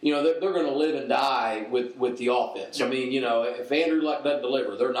mean, they're going to live and die with the offense. I mean, if Andrew Luck doesn't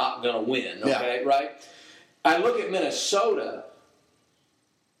deliver, they're not going to win, okay, right? I look at Minnesota.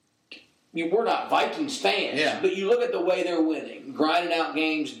 We're not Vikings fans, but you look at the way they're winning, grinding out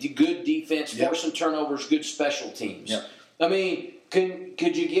games, good defense, forcing turnovers, good special teams. I mean,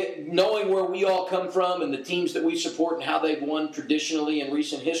 Could you get, knowing where we all come from and the teams that we support and how they've won traditionally in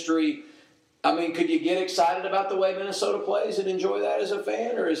recent history, I mean, could you get excited about the way Minnesota plays and enjoy that as a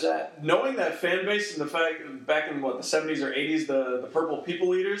fan, or is that... Knowing that fan base and the fact, back in, the 70s or 80s, the Purple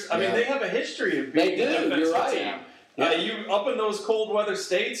People Eaters, I mean, they have a history of being a defensive team. Yeah. You up in those cold weather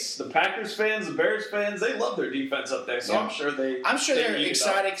states, the Packers fans, the Bears fans, they love their defense up there. So I'm sure they're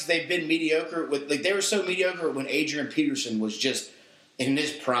excited because they've been mediocre. They were so mediocre when Adrian Peterson was just in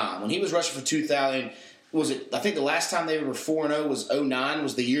his prime. When he was rushing for 2,000... I think the last time they were 4-0 was 2009.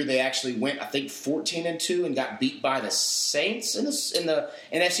 Was the year they actually went, I think, 14-2 and got beat by the Saints in the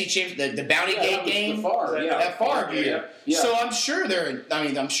NFC Championship, the Bounty Gate game. That Favre year. Yeah. So I'm sure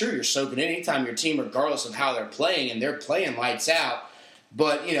I'm sure you're soaking in anytime your team, regardless of how they're playing, and they're playing lights out.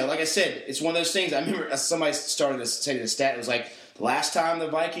 But like I said, it's one of those things. I remember somebody started to say the stat. It was like the last time the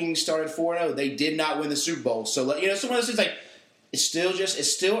Vikings started 4-0, they did not win the Super Bowl. So some of those things like. It's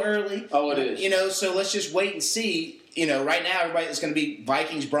still early. Oh, it is. So let's just wait and see. Right now, everybody is going to be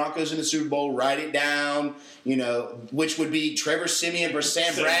Vikings, Broncos in the Super Bowl. Write it down. Which would be Trevor Siemian versus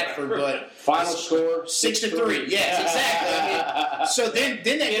Sam Bradford. But final score 6-3. Yes, exactly. I mean, so then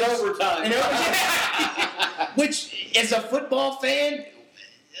that in goes overtime. Which, as a football fan,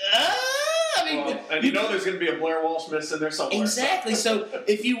 and there's going to be a Blair Walsh miss in there somewhere. Exactly. So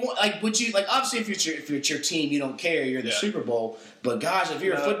if you want, would you obviously if it's your team, you don't care. You're in the Super Bowl. But gosh, if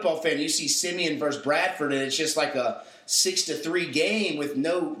you're a football fan, you see Simeon versus Bradford, and it's just like a 6-3 game with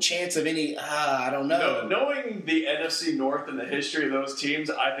no chance of any. I don't know. Knowing the NFC North and the history of those teams,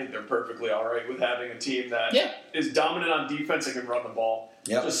 I think they're perfectly all right with having a team that is dominant on defense and can run the ball.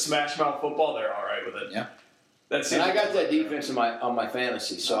 Yep. Just smash mouth football. They're all right with it. Yeah. And I got that defense on my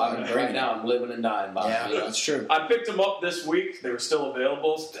fantasy, so right now I'm living and dying by it. Yeah, that's true. I picked them up this week. They were still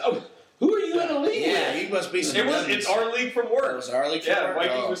available. Who are you in a league with? Yeah, you must be It's our league from work. It was our league from work?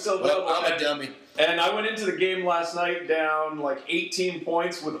 Vikings were still available. Well, I'm a dummy. And I went into the game last night down like 18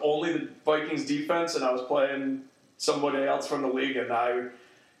 points with only the Vikings defense, and I was playing somebody else from the league, and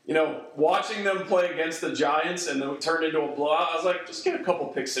watching them play against the Giants and then it turned into a blowout, I was like, just get a couple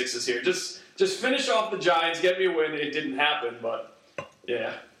pick sixes here. Just finish off the Giants, get me a win. It didn't happen, but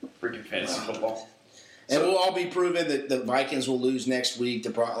freaking fantasy football. And we'll all be proven that the Vikings will lose next week.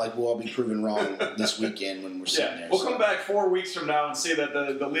 We'll all be proven wrong this weekend when we're sitting there. We'll come back 4 weeks from now and see that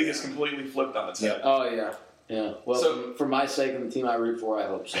the league is completely flipped on its head. Oh, yeah. Yeah. Well, for my sake and the team I root for, I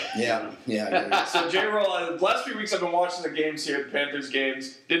hope so. Yeah. So, J-Roll, the last few weeks I've been watching the games here, the Panthers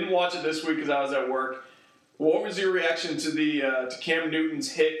games. Didn't watch it this week because I was at work. What was your reaction to to Cam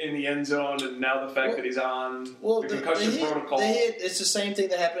Newton's hit in the end zone, and now the fact that he's on the concussion protocol? The hit, it's the same thing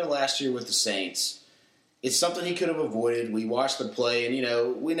that happened last year with the Saints. It's something he could have avoided. We watched the play, and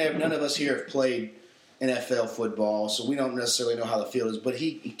none of us here have played NFL football, so we don't necessarily know how the field is. But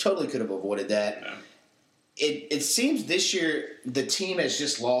he totally could have avoided that. Yeah. It seems this year the team has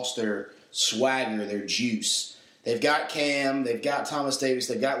just lost their swagger, their juice. They've got Cam, they've got Thomas Davis,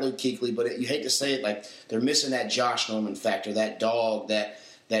 they've got Luke Kuechly, but you hate to say it, like they're missing that Josh Norman factor, that dog, that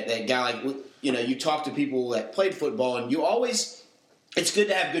guy. Like you talk to people that played football, and it's good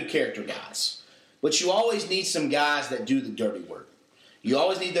to have good character guys, but you always need some guys that do the dirty work. You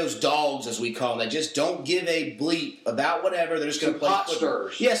always need those dogs, as we call them, that just don't give a bleep about whatever. They're just going to play football.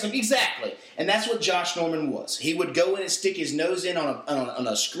 Yes, exactly. And that's what Josh Norman was. He would go in and stick his nose in on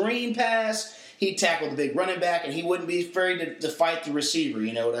a screen pass. He'd tackle the big running back, and he wouldn't be afraid to fight the receiver,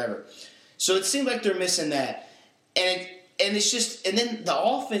 whatever. So it seemed like they're missing that. And it's just – and then the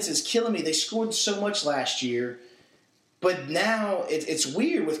offense is killing me. They scored so much last year. But now it's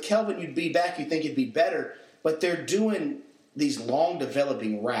weird. With Kelvin, you'd be back. You'd think it'd be better. But they're doing these long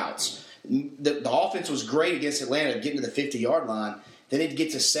developing routes. The offense was great against Atlanta getting to the 50-yard line. Then they'd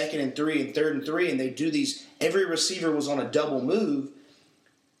get to 2nd and 3 and 3rd and 3, and they'd do these – every receiver was on a double move.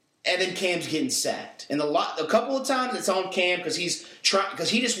 And then Cam's getting sacked. And a couple of times it's on Cam because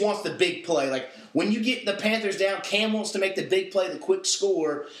he just wants the big play. Like when you get the Panthers down, Cam wants to make the big play, the quick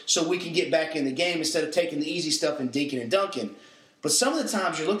score, so we can get back in the game instead of taking the easy stuff and dinking and dunking. But some of the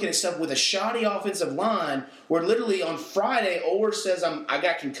times you're looking at stuff with a shoddy offensive line where literally on Friday, Oler says, I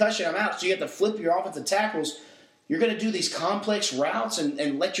got concussion, I'm out, so you have to flip your offensive tackles. You're going to do these complex routes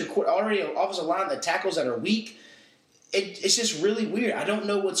and let your already offensive line the tackles that are weak. It's just really weird. I don't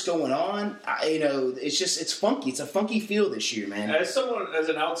know what's going on. It's funky. It's a funky field this year, man. As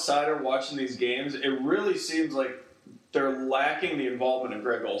an outsider watching these games, it really seems like they're lacking the involvement of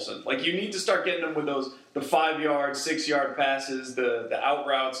Greg Olsen. Like you need to start getting them with the 5-yard, 6-yard passes, the out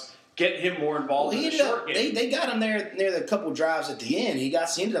routes. Get him more involved in the short game. They got him there near the couple drives at the end. He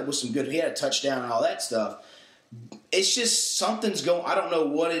ended up with some good. He had a touchdown and all that stuff. it's just something's going. I don't know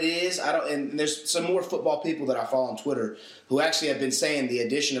what it is. And there's some more football people that I follow on Twitter who actually have been saying the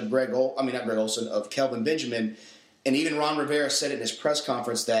addition of of Kelvin Benjamin, and even Ron Rivera said it in his press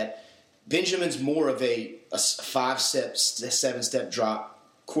conference that Benjamin's more of a 5-step, 7-step drop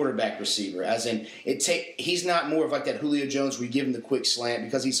quarterback receiver, as in he's not more of like that Julio Jones where you give him the quick slant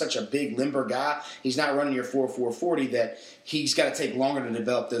because he's such a big, limber guy. He's not running your 4.40 that he's got to take longer to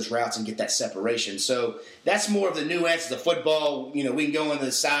develop those routes and get that separation. So that's more of the nuances of football. We can go into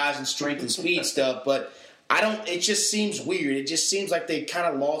the size and strength and speed stuff, but it just seems weird. It just seems like they kind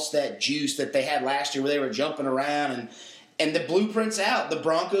of lost that juice that they had last year where they were jumping around and the blueprint's out. The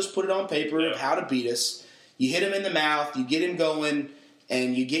Broncos put it on paper of how to beat us. You hit him in the mouth, you get him going,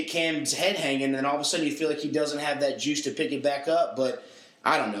 and you get Cam's head hanging, and then all of a sudden you feel like he doesn't have that juice to pick it back up. But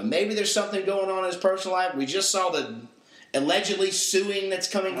I don't know. Maybe there's something going on in his personal life. We just saw the allegedly suing that's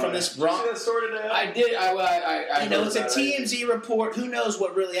coming from this Broncos. Did you see that story today? I did. I it's a TMZ report. Who knows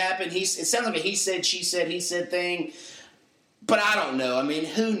what really happened? It sounds like a he said, she said, he said thing. But I don't know. I mean,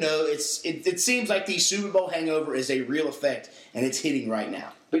 who knows? It seems like the Super Bowl hangover is a real effect, and it's hitting right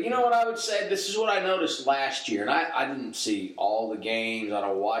now. But you know what I would say? This is what I noticed last year, and I didn't see all the games. I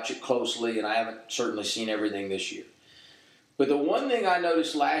don't watch it closely, and I haven't certainly seen everything this year. But the one thing I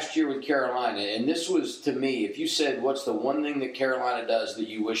noticed last year with Carolina, and this was to me, if you said what's the one thing that Carolina does that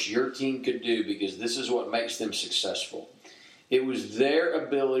you wish your team could do because this is what makes them successful, it was their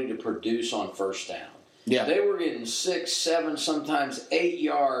ability to produce on first down. Yeah. They were getting 6, 7, sometimes 8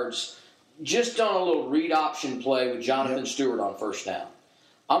 yards just on a little read option play with Jonathan Stewart on first down.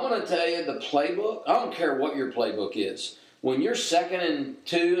 I'm going to tell you, the playbook, I don't care what your playbook is. When you're 2nd and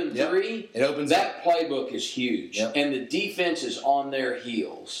 2 and 3, it opens that playbook is huge. Yep. And the defense is on their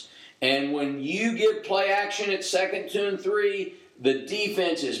heels. And when you get play action at 2nd, 2, and 3, the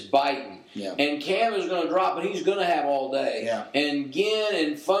defense is biting. Yeah. And Cam is going to drop it. He's going to have all day. Yeah. And Ginn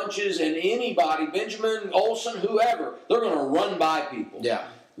and Funches and anybody, Benjamin, Olsen, whoever, they're going to run by people. Yeah.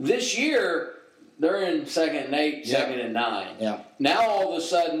 This year, they're in 2nd and 8, 2nd and 9. Yeah. Now all of a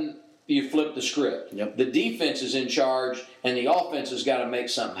sudden, you flip the script. Yep. The defense is in charge, and the offense has got to make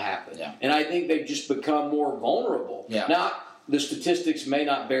something happen. Yeah. And I think they've just become more vulnerable. Yeah. Now, the statistics may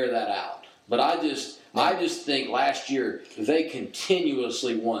not bear that out, but I just think last year they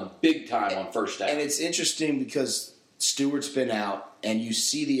continuously won big time on first down. And it's interesting because Stewart's been out, and you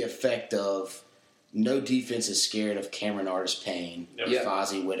see the effect of no defense is scared of Cameron Artis-Payne,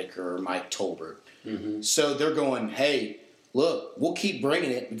 Fozzie Whitaker, or Mike Tolbert. Mm-hmm. So they're going, hey, look, we'll keep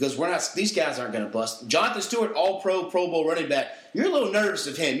bringing it because these guys aren't going to bust. Jonathan Stewart, All-Pro, Pro Bowl running back, you're a little nervous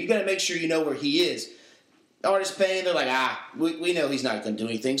of him. You got to make sure you know where he is. Artis-Payne, they're like, we know he's not going to do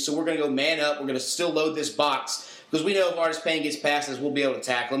anything, so we're going to go man up. We're going to still load this box because we know if Artis-Payne gets past us, we'll be able to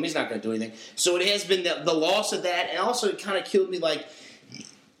tackle him. He's not going to do anything. So it has been the loss of that, and also it kind of killed me. Like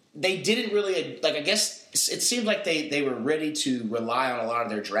they didn't really I guess it seemed like they were ready to rely on a lot of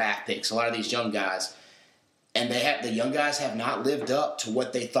their draft picks, a lot of these young guys. And the young guys have not lived up to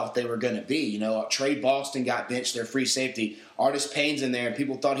what they thought they were going to be. Trey Boston got benched, their free safety. Artis-Payne's in there, and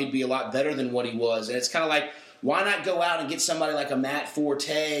people thought he'd be a lot better than what he was. And it's kind of like, why not go out and get somebody like a Matt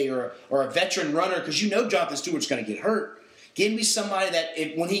Forte or a veteran runner? Because Jonathan Stewart's going to get hurt. Give me somebody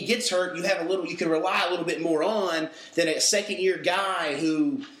that when he gets hurt, you can rely a little bit more on than a second-year guy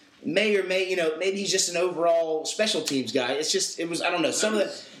who may or may, maybe he's just an overall special teams guy. I don't know. Some of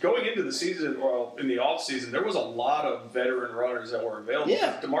the going into the season, or in the off season, there was a lot of veteran runners that were available.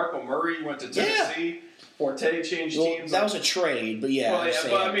 Yeah. DeMarco Murray went to Tennessee. Yeah. Forte changed teams. That was a trade, but yeah.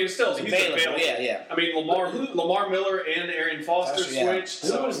 Well, I mean, still, he's available. Yeah. I mean, Lamar Miller and Arian Foster switched.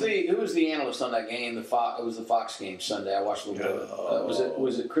 Who was the analyst on that game? It was the Fox game Sunday. I watched a little bit of it.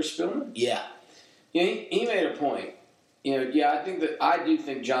 Was it Chris Spillman? Yeah. He made a point. I do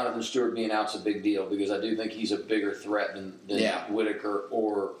think Jonathan Stewart being out's a big deal because I do think he's a bigger threat than Whitaker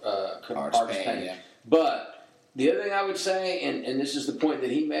or Artis-Payne. Yeah. But the other thing I would say, and this is the point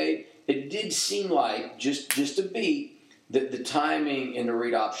that he made, it did seem like just a beat that the timing in the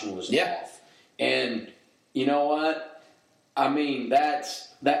read option was off. And you know what? I mean,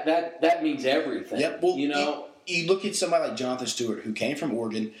 that means everything. Yep. Well, you look at somebody like Jonathan Stewart, who came from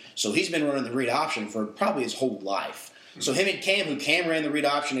Oregon, so he's been running the read option for probably his whole life. So him and Cam ran the read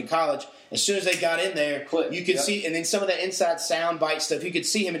option in college. As soon as they got in there, you could see, and then some of that inside sound bite stuff, you could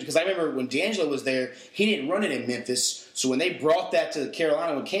see him, because I remember when D'Angelo was there, he didn't run it in Memphis. So when they brought that to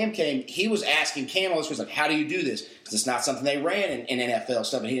Carolina, when Cam came, he was asking Cam all this, was like, how do you do this? Because it's not something they ran in NFL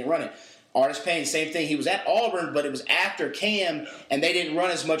stuff, and he didn't run it. Artis-Payne, same thing. He was at Auburn, but it was after Cam, and they didn't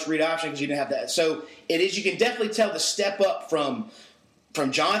run as much read option because you didn't have that. So it is. You can definitely tell the step up from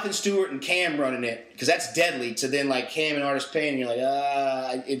from Jonathan Stewart and Cam running it, because that's deadly, to then like Cam and Artis Payne, and you're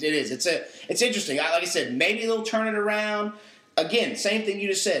like, it is. It's interesting. Like I said, maybe they'll turn it around. Again, same thing you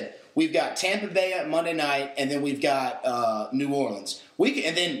just said. We've got Tampa Bay at Monday night, and then we've got New Orleans.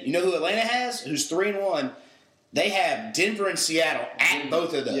 And then you know who Atlanta has, who's 3-1. They have Denver and Seattle at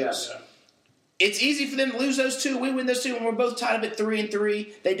both of those. Yeah. It's easy for them to lose those two. We win those two, and we're both tied up at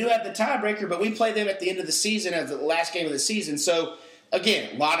 3-3. They do have the tiebreaker, but we play them at the end of the season as the last game of the season. So,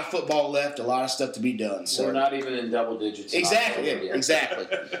 again, a lot of football left, a lot of stuff to be done. So we're not even in double digits. Exactly.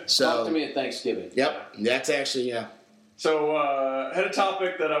 So talk to me at Thanksgiving. Yep, that's actually So, I had a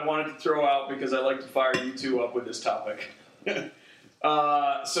topic that I wanted to throw out because I like to fire you two up with this topic.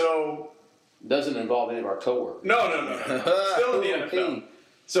 Doesn't involve any of our coworkers. No. Still in the NFL.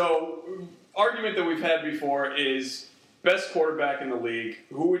 So, argument that we've had before is best quarterback in the league.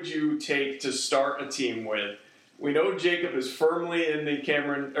 Who would you take to start a team with? We know Jacob is firmly in the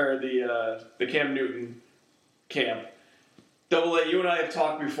Cam Newton camp. Double A, you and I have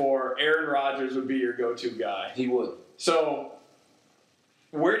talked before. Aaron Rodgers would be your go-to guy. He would. So,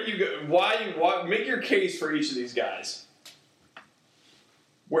 where do you go? Why make your case for each of these guys?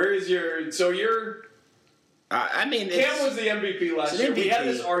 Where is your? So you're. Cam was the MVP last year. We had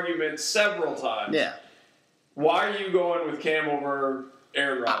this argument several times. Yeah. Why are you going with Cam over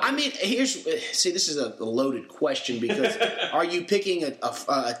Aaron Rodgers? This is a loaded question because are you picking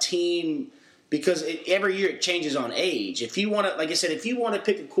a team? Because every year it changes on age. If you want to, like I said, if you want to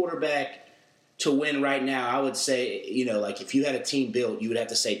pick a quarterback to win right now, I would say, if you had a team built, you would have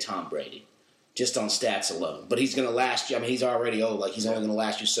to say Tom Brady, just on stats alone. But he's going to last you. I mean, he's already old. Like, he's only going to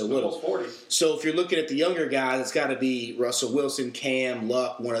last you so little. Almost 40. So if you're looking at the younger guys, it's got to be Russell Wilson, Cam,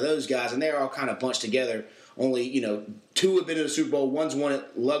 Luck, one of those guys, and they're all kind of bunched together. Only, two have been to the Super Bowl. One's won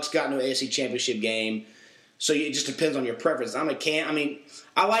it. Luck's gotten to an AFC Championship game. So it just depends on your preference. I'm a Cam. I mean,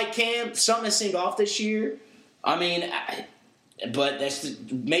 I like Cam. Something has seemed off this year. But that's to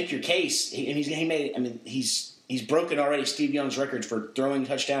make your case. He's broken already Steve Young's records for throwing a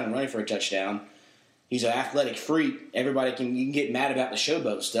touchdown and running for a touchdown. He's an athletic freak. You can get mad about the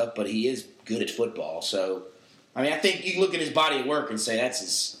showboat stuff, but he is good at football. So, I think you can look at his body of work and say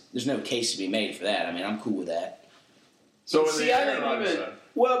there's no case to be made for that. I'm cool with that. So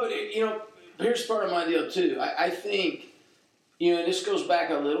here's part of my deal too. I think, and this goes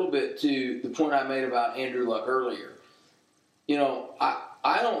back a little bit to the point I made about Andrew Luck earlier.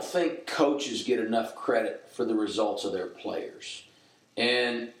 I don't think coaches get enough credit for the results of their players.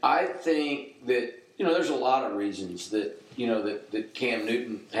 And I think that, there's a lot of reasons that Cam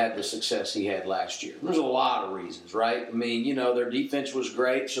Newton had the success he had last year. There's a lot of reasons, right? Their defense was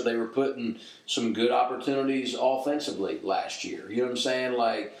great, so they were putting some good opportunities offensively last year. You know what I'm saying?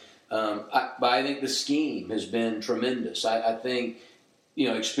 But I think the scheme has been tremendous. I think,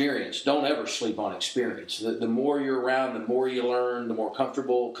 experience. Don't ever sleep on experience. The more you're around, the more you learn, the more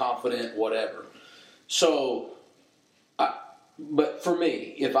comfortable, confident, whatever. So, but for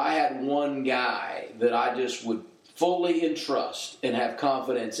me, if I had one guy that I just would fully entrust and have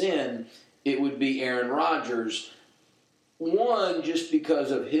confidence in, it would be Aaron Rodgers. One, just because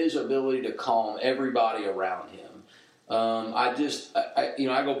of his ability to calm everybody around him. I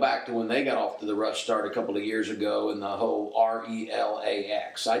go back to when they got off to the rough start a couple of years ago and the whole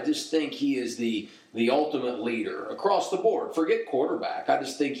RELAX. I just think he is the ultimate leader across the board. Forget quarterback. I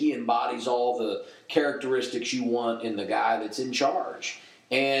just think he embodies all the characteristics you want in the guy that's in charge.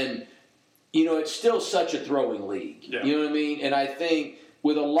 And, it's still such a throwing league. Yeah. You know what I mean? And I think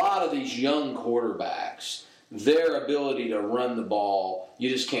with a lot of these young quarterbacks, their ability to run the ball, you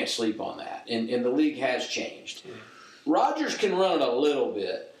just can't sleep on that. And the league has changed. Mm. Rodgers can run it a little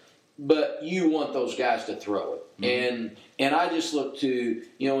bit, but you want those guys to throw it. Mm-hmm. And I just look to,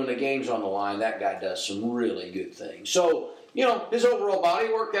 when the game's on the line, that guy does some really good things. So, his overall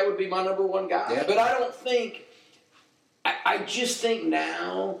body work, that would be my number one guy. Yeah. But I don't think – I just think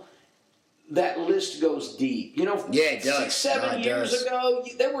now that list goes deep. It does. 6-7 years ago,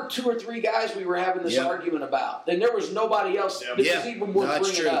 there were 2 or 3 guys we were having this argument about. And there was nobody else that was even worth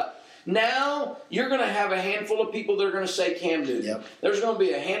bringing up. Now, you're going to have a handful of people that are going to say Cam Newton. Yep. There's going to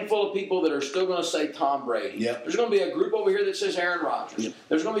be a handful of people that are still going to say Tom Brady. Yep. There's going to be a group over here that says Aaron Rodgers. Yep.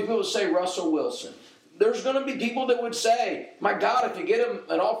 There's going to be people that say Russell Wilson. There's going to be people that would say, my God, if you get him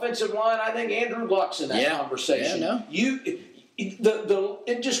an offensive line, I think Andrew Luck's in that conversation. Yeah, no.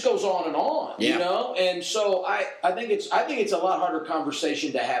 It just goes on and on, And so I think it's a lot harder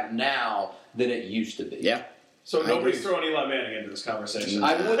conversation to have now than it used to be. Yeah. So nobody's throwing Eli Manning into this conversation.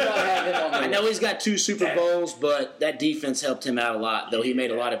 I would not have him on the I know he's got 2 Super Bowls, but that defense helped him out a lot, though he made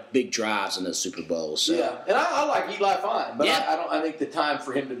a lot of big drives in those Super Bowls. So. Yeah, and I like Eli fine, but I think the time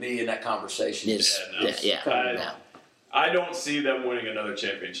for him to be in that conversation is I don't see them winning another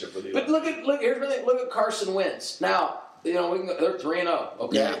championship with Eli. But here's the thing. Look at Carson Wentz. Now, they're 3-0.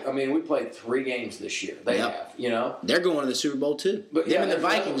 Okay, Yeah. I mean, we played 3 games this year. They have, They're going to the Super Bowl too. But Him and the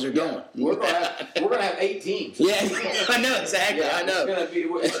Vikings are going. We're gonna have 8 teams. Yeah, I know exactly. I know. We're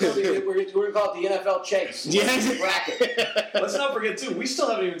gonna call it the NFL chase. Yeah. Bracket. Let's not forget too. We still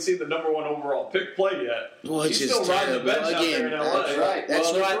haven't even seen the number 1 overall pick play yet. Well, He's still riding the bench out there in LA. That's right.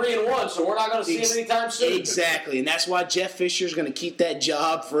 That's they're right. 3-1, so we're not going to see him anytime soon. Exactly, and that's why Jeff Fisher's going to keep that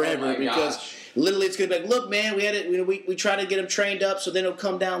job forever because literally it's going to be like, look, man, we try to get him trained up so then he'll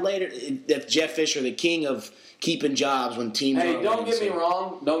come down later. That's Jeff Fisher, the king of keeping jobs when teams. Hey, don't get me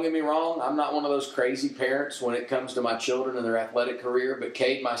wrong. I'm not one of those crazy parents when it comes to my children and their athletic career. But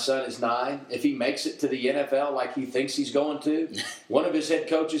Cade, my son, is 9. If he makes it to the NFL like he thinks he's going to, one of his head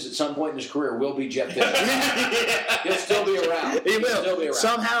coaches at some point in his career will be Jeff Fisher. He'll still be around. He will. Still be around.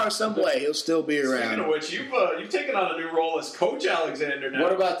 Somehow or some way, he'll still be around. Speaking of which, you've taken on a new role as Coach Alexander now.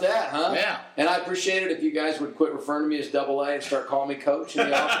 What about that, huh? Yeah. And I appreciate it if you guys would quit referring to me as Double A and start calling me Coach in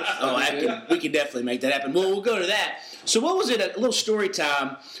the office. We can definitely make that happen. Well, we'll go to that. So what was it? A little story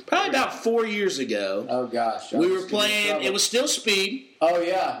time. Probably about 4 years ago. Oh gosh. We were playing. It was still speed. Oh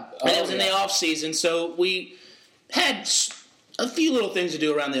yeah. And it was in the off season, so we had a few little things to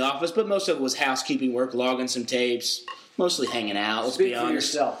do around the office, but most of it was housekeeping work, logging some tapes, mostly hanging out. Let's be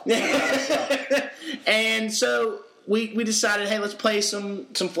honest. Speak for yourself. And so we decided, hey, let's play some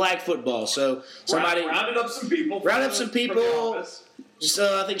flag football. So somebody rounded up some people.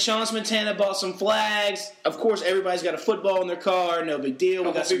 So I think Sean Montana bought some flags. Of course, everybody's got a football in their car. No big deal.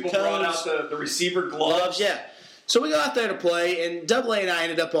 We got some people brought out the receiver gloves. Yeah. So we go out there to play, and Double A and I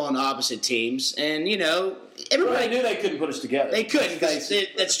ended up on opposite teams. And, everybody knew they couldn't put us together. They couldn't.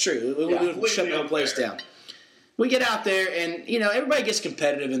 That's true. We would shut the whole place down. We get out there, and, everybody gets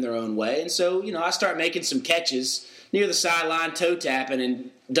competitive in their own way. And so, I start making some catches near the sideline, toe tapping, and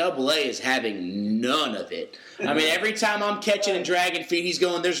Double A is having none of it. I mean, every time I'm catching and dragging feet, he's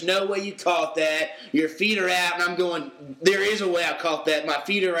going, there's no way you caught that. Your feet are out. And I'm going, there is a way I caught that. My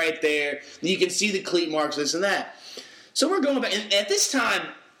feet are right there. You can see the cleat marks, this and that. So we're going back. And at this time,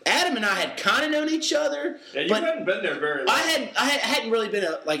 Adam and I had kind of known each other. Yeah, you hadn't been there very long. I hadn't really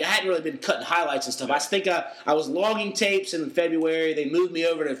been cutting highlights and stuff. I think I was logging tapes in February. They moved me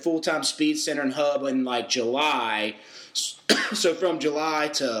over to full-time Speed Center and Hub in July. So from July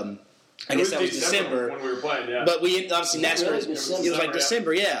to I guess that was December when we were playing. Yeah, but we obviously NASCAR. It was like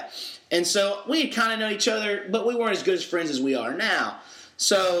December, yeah. And so we had kind of known each other, but we weren't as good as friends as we are now.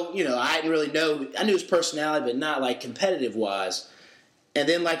 So I didn't really know. I knew his personality, but not like competitive wise. And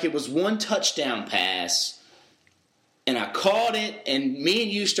then it was one touchdown pass, and I caught it, and me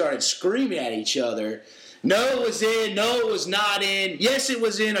and you started screaming at each other. No, it was in. No, it was not in. Yes, it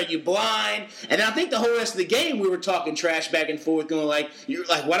was in. Are you blind? And I think the whole rest of the game we were talking trash back and forth, going why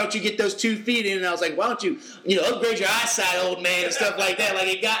don't you get those 2 feet in? And I was like, why don't you, upgrade your eyesight, old man, and stuff like that.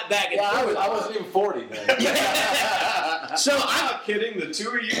 It got back and forth. I wasn't even 40 then. So I'm not kidding. The 2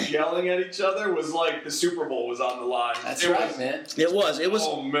 of you yelling at each other was like the Super Bowl was on the line. That's right, man. It was.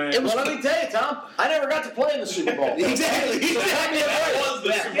 Oh man. It was. Well, let me tell you, Tom. I never got to play in the Super Bowl. Exactly. That was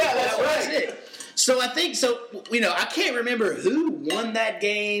the Super Bowl. Yeah, that's right. That's it. So I think I can't remember who won that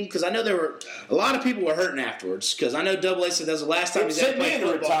game because I know there were a lot of people were hurting afterwards because I know Double A said that was the last time he sent me in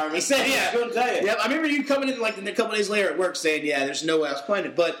the retirement. He said, "Yeah, I was going to tell you." Yeah, I remember you coming in a couple days later at work saying, "Yeah, there's no way I was playing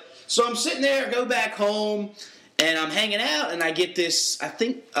it." But so I'm sitting there, go back home, and I'm hanging out, and I get this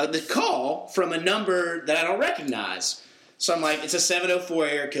the call from a number that I don't recognize. So I'm like, it's a 704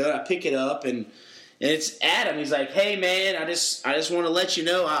 area code. I pick it up and it's Adam. He's like, hey, man, I just want to let you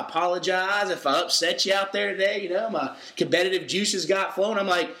know I apologize if I upset you out there today. My competitive juices got flowing. I'm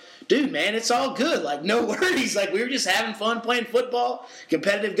like, dude, man, it's all good. No worries. We were just having fun playing football,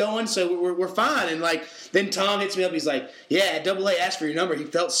 competitive going, so we're fine. And, then Tom hits me up. He's like, yeah, Double A asked for your number. He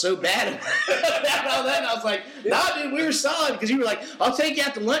felt so bad about all that. And I was like, nah, dude, we were solid because you were like, I'll take you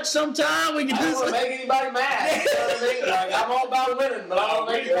out to lunch sometime. We can do I don't want to make anybody mad. You know what I mean? I'm all about winning, but I don't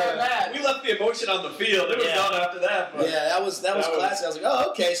make anybody mad. We left the emotion on the field. It was done after that. But yeah, that was classic. I was like,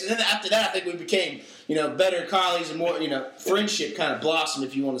 oh, okay. So then after that, I think we became better colleagues and more, friendship kind of blossomed,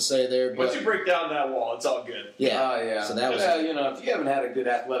 if you want to say there. But once you break down that wall, it's all good. Yeah. Oh, yeah. So that was. If you haven't had a good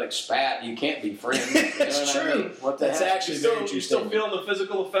athletic spat, you can't be friends. It's true. I mean? What the That's heck? actually very true. You still feeling the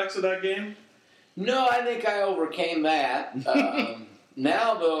physical effects of that game? No, I think I overcame that.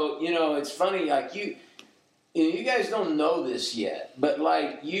 Now, though, it's funny. you guys don't know this yet, but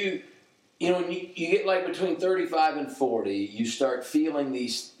like when you get like between 35 and 40, you start feeling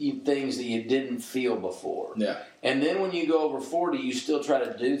these things that you didn't feel before. Yeah. And then when you go over 40, you still try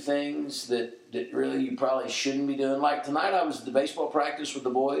to do things that really you probably shouldn't be doing. Like tonight, I was at the baseball practice with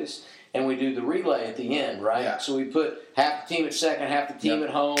the boys, and we do the relay at the end, right? Yeah. So we put half the team at second, half the team at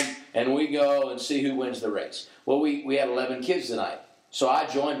home, and we go and see who wins the race. Well, we had 11 kids tonight, so I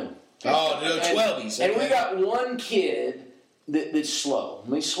joined them. Oh, no, 12s. And we got one kid that's slow. I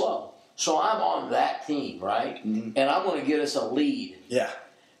mean, slow. So I'm on that team, right? Mm-hmm. And I'm going to get us a lead. Yeah.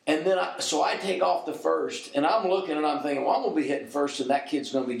 And then I take off the first, and I'm looking and I'm thinking, well, I'm going to be hitting first, and that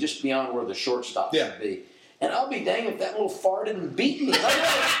kid's going to be just beyond where the shortstop should be. And I'll be dang if that little fart didn't beat me. I'm like,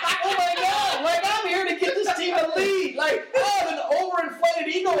 oh my God, like I'm here to get this team a lead. Like I have an overinflated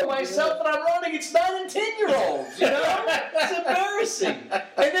ego of myself that I'm running. It's 9 and 10-year-olds, you know? It's embarrassing.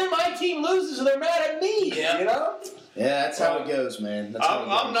 And then my team loses and they're mad at me, you know? Yeah, that's how it goes, man.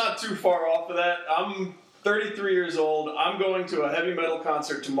 I'm not too far off of that. I'm 33 years old. I'm going to a heavy metal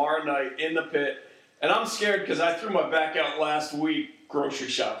concert tomorrow night in the pit, and I'm scared because I threw my back out last week grocery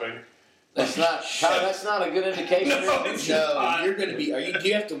shopping. That's not a good indication. No, you're going to be. Do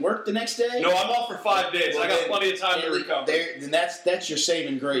you have to work the next day? No, I'm off for 5 days. I got plenty of time to recover. Then that's your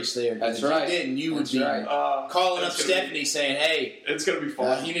saving grace there. That's right. If you didn't, you would be calling up Stephanie saying, "Hey, it's going to be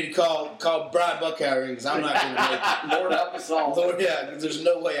fun. You need to call Brian Buckhour because I'm not going to make it." Lord help us all. Lord, yeah, because there's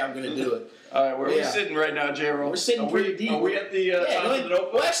no way I'm going to do it. All right, where are we sitting right now, J-Roll? We're sitting pretty deep. Are we at the top of the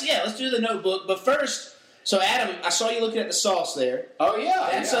notebook? Well, actually, let's do the notebook. But first. So, Adam, I saw you looking at the sauce there. Oh, yeah.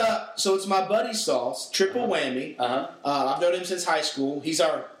 That's so it's my buddy's sauce, triple whammy. I've known him since high school. He's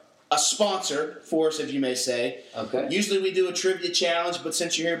a sponsor for us, if you may say. Okay. Usually we do a trivia challenge, but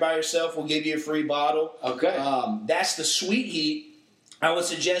since you're here by yourself, we'll give you a free bottle. Okay. That's the sweet heat. I would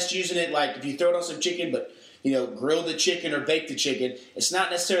suggest using it like if you throw it on some chicken, but grill the chicken or bake the chicken. It's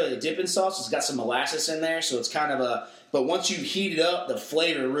not necessarily a dipping sauce. It's got some molasses in there, so it's kind of but once you heat it up, the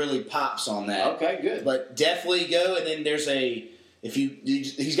flavor really pops on that. Okay, good. But definitely go, and then there's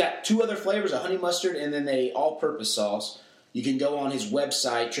he's got 2 other flavors, a honey mustard and then a all-purpose sauce. You can go on his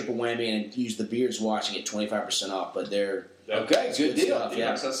website, Triple Whammy, and use the Beards Watch and get 25% off. But they're okay, good deal. Stuff, He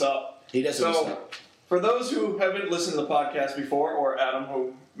hooks us up. He does. So, for those who haven't listened to the podcast before, or Adam,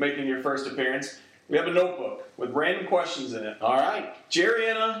 who making your first appearance, we have a notebook with random questions in it. All right.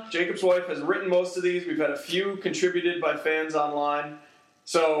 Jerianna, Jacob's wife, has written most of these. We've had a few contributed by fans online.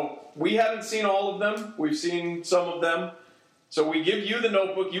 So we haven't seen all of them. We've seen some of them. So we give you the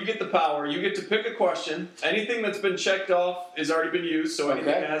notebook. You get the power. You get to pick a question. Anything that's been checked off has already been used. So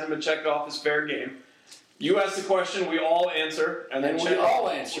anything that hasn't been checked off is fair game. You ask the question, we all answer, and then check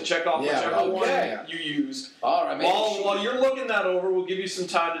off whichever one you used. All right, while you're looking that over, we'll give you some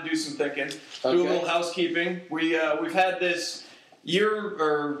time to do some thinking, do a little housekeeping. We've had this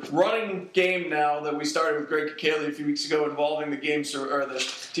running game now that we started with Greg Cayley a few weeks ago involving the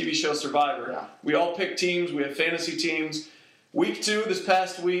TV show Survivor. Yeah. We all pick teams. We have fantasy teams. Week 2, this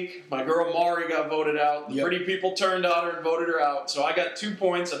past week, my girl Mari got voted out. The Pretty people turned on her and voted her out. So I got 2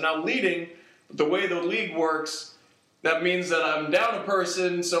 points. I'm now leading. The way the league works, that means that I'm down a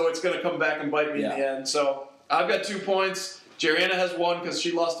person, so it's going to come back and bite me in the end. So I've got 2 points. Jerianna has 1 because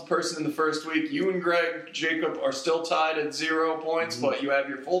she lost a person in the first week. You and Jacob are still tied at 0 points, but you have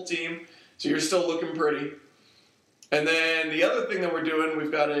your full team, so you're still looking pretty. And then the other thing that we're doing, we've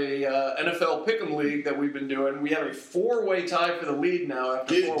got a NFL Pick'em League that we've been doing. We have a 4-way tie for the lead now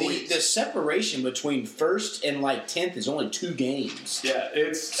after 4 weeks. The separation between first and 10th is only 2 games. Yeah,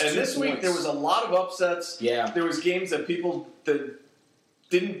 this week there was a lot of upsets. Yeah. There was games that people that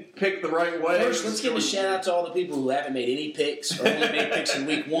didn't pick the right way. First, let's give a shout out to all the people who haven't made any picks or only made picks in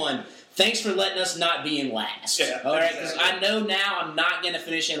week 1. Thanks for letting us not be in last. Yeah, all right, because I know now I'm not going to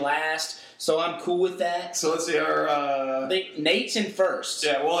finish in last. So I'm cool with that. So let's see I think Nate's in first.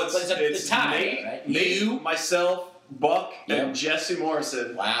 Yeah, well, it's the tie. Nate, you, myself, Buck, and Jesse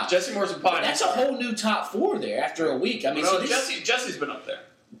Morrison. Wow. Jesse Morrison Pine. That's a whole new top 4 there after a week. I mean, Jesse's been up there.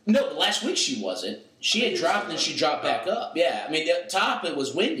 No, but last week she wasn't. She had dropped and she dropped back up. Yeah, I mean, the top it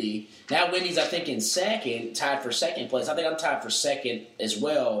was Wendy. Now Wendy's, I think, in second, tied for second place. I think I'm tied for second as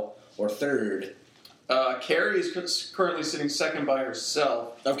well, or third. Carrie is currently sitting second by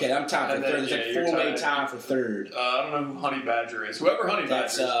herself. Okay, I'm tied for third. There's a 4-way tie for third. I don't know who Honey Badger is. Whoever Honey Badger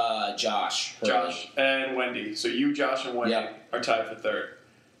is. That's Josh. Josh and Wendy. So you, Josh, and Wendy are tied for third.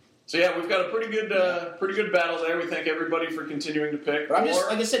 So yeah, we've got a pretty good battle there. We thank everybody for continuing to pick. But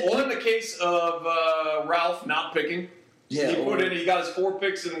like I said, or in the case of Ralph not picking, he got his 4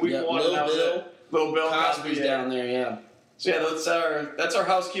 picks in week 1. Little and Bill. Little Bill Cosby's down there, yeah. So yeah, that's our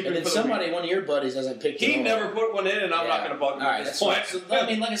housekeeping. And then for the somebody, week. one of your buddies, hasn't picked it. He up. never put one in, and I'm not going to bug him. All right, at this that's point. fine. So, I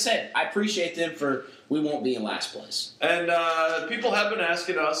mean, like I said, I appreciate them for we won't be in last place. And people have been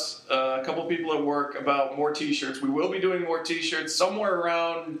asking us, a couple people at work, about more T-shirts. We will be doing more T-shirts somewhere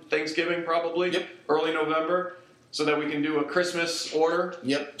around Thanksgiving, probably early November, so that we can do a Christmas order.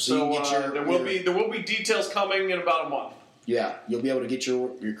 Yep. So, there will be details coming in about a month. Yeah, you'll be able to get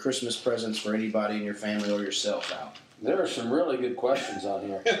your Christmas presents for anybody in your family or yourself out. There are some really good questions on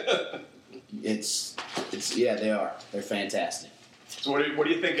here. It's yeah, they are. They're fantastic. So what are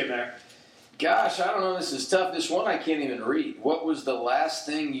you thinking there? Gosh, I don't know. This is tough. This one I can't even read. What was the last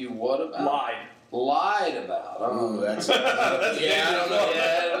thing you what about? Lied about. Oh, Ooh, that's that's yeah. I don't know.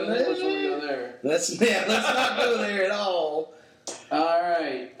 Yeah, I don't want to go there. Let's not go there at all. All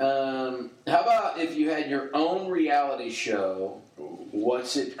right. How about if you had your own reality show?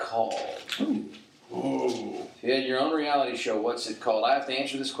 What's it called? Ooh. If you had your own reality show, what's it called? I have to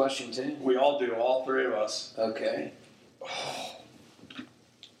answer this question too. We all do, all three of us. Okay.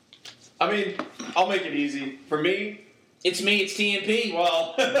 I mean, I'll make it easy. For me, It's TNP.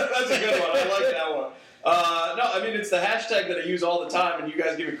 well, that's a good one. I like that one. No, I mean, it's the hashtag that I use all the time, and you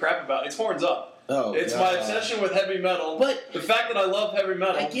guys give me crap about. It's Horns Up. Oh, it's God. my obsession with heavy metal. But the fact that I love heavy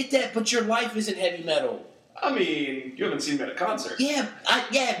metal. I get that, but your life isn't heavy metal. I mean, you haven't seen me at a concert. Yeah,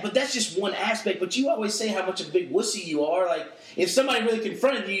 but that's just one aspect. But you always say how much of a big wussy you are. Like, if somebody really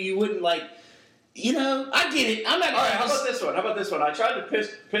confronted you, you wouldn't like. You know, I get it. I'm not. All right, how about this one? I tried to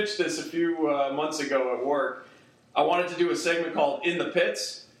pitch this a few months ago at work. I wanted to do a segment called "In the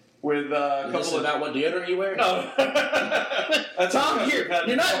Pits" with a couple of. About what deodorant you wear? No, that's Tom, you're not good.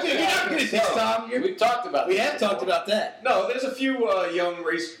 You're not good at this, Tom. We've talked about. We have talked about that. No, there's a few young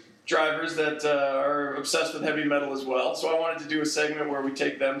race drivers that are obsessed with heavy metal as well. So I wanted to do a segment where we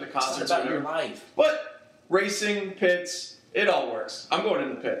take them to concerts. It's about your life. But racing, pits, it all works. I'm going in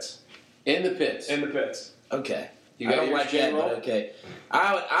the pits. In the pits. In the pits. Okay. You got I don't your like that, but okay.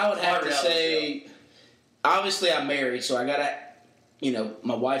 I would have to say, obviously I'm married, so I gotta,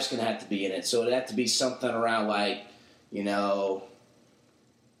 my wife's gonna have to be in it. So it'd have to be something around like,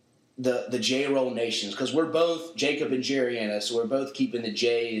 the J-Roll Nations, because we're both Jacob and Jerriana, so we're both keeping the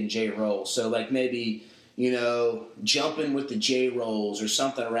J and J-Roll. So like maybe, jumping with the J-Rolls or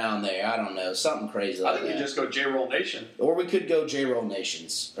something around there. I don't know, something crazy like that. I think you just go J-Roll Nation. Or we could go J-Roll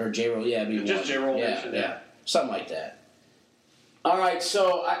Nations. Or J-Roll, yeah. Just J-Roll Nation, yeah. Something like that. All right,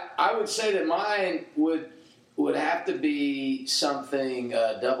 so I would say that mine would have to be something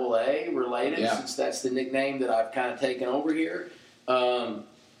double A related, since that's the nickname that I've kind of taken over here.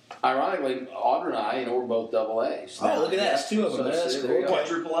 Ironically, Audra and I, we're both double A's. Oh, look at that. That's two of them. That's cool.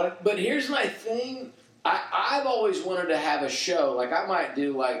 Quadruple A? But here's my thing. I've always wanted to have a show. Like, I might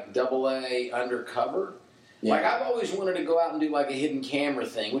do, like, double A undercover. Yeah. Like, I've always wanted to go out and do, like, a hidden camera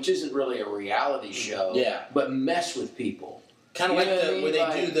thing, which isn't really a reality show. Yeah. But mess with people. Kind of like where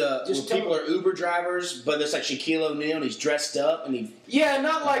they do where people are Uber drivers, but it's like Shaquille O'Neal and he's dressed up and he... Yeah,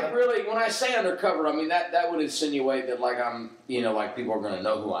 not like really, when I say undercover, I mean, that would insinuate that, like, I'm, like, people are going to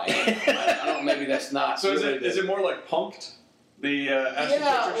know who I am. I don't, maybe that's not... So is it more like Punk'd? The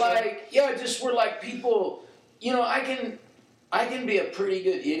just where like people, I can be a pretty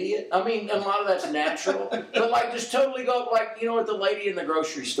good idiot. I mean, a lot of that's natural, but like just totally go up like with the lady in the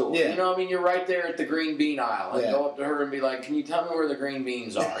grocery store. Yeah. You're right there at the green bean aisle and go up to her and be like, "Can you tell me where the green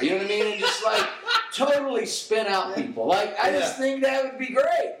beans are?" You know what I mean? And just like totally spin out people. Like I just think that would be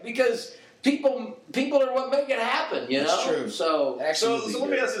great because people are what make it happen. That's true. So let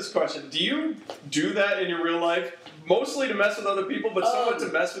me ask this question: do you do that in your real life? Mostly to mess with other people, but somewhat to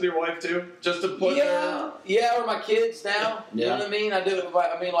mess with your wife too, just to put. Yeah, or my kids now. You know what I mean? I do it.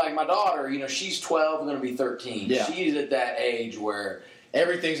 Like my daughter. She's 12, going to be 13. Yeah. She's at that age where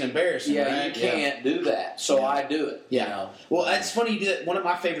everything's embarrassing. Yeah, right? You can't do that. So I do it. Yeah. Well, it's funny you do that. One of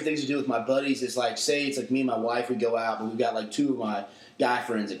my favorite things to do with my buddies is like, say it's like me and my wife, we go out, but we've got like two of my guy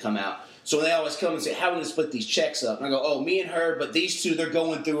friends that come out. So they always come and say, "How are we going to split these checks up?" And I go, "Oh, me and her, but these two, they're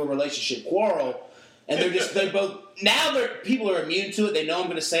going through a relationship quarrel." And they're both, now people are immune to it. They know I'm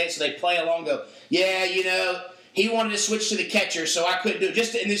going to say it, so they play along and go, "Yeah, he wanted to switch to the catcher, so I couldn't do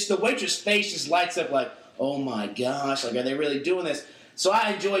it." And the waitress' face just lights up like, "Oh my gosh, like, are they really doing this?" So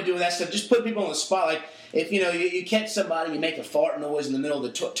I enjoy doing that stuff. Just put people on the spot. Like, if, you catch somebody, you make a fart noise in the middle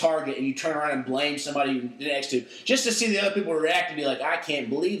of the target, and you turn around and blame somebody you're next to, just to see the other people react and be like, "I can't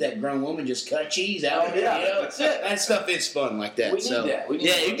believe that grown woman just cut cheese out of it." That's it. That stuff is fun like that. We need that. We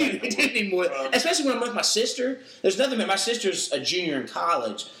do need more. Especially when I'm with my sister. There's nothing but my sister's a junior in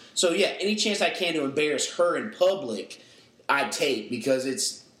college. So, yeah, any chance I can to embarrass her in public, I take, because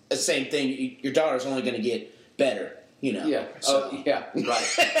it's the same thing. Your daughter's only going to get better. Yeah. So. Oh, yeah,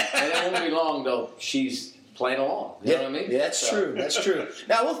 right. And it won't be long, though. She's playing along. You know what I mean? Yeah, that's true. That's true.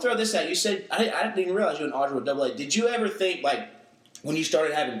 Now, we'll throw this out. You said, I didn't even realize you and Audrey were AA. Did you ever think, like, when you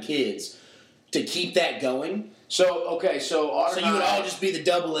started having kids, to keep that going? So Audrey So you would all just be the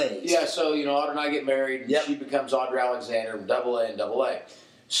AAs? Yeah, so, Audrey and I get married, and she becomes Audrey Alexander from AA and AA.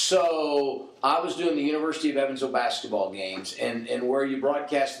 So I was doing the University of Evansville basketball games, and where you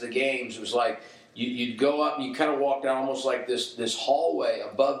broadcasted the games, it was like you'd go up and you kind of walk down almost like this hallway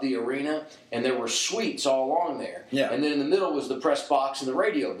above the arena, and there were suites all along there. Yeah. And then in the middle was the press box and the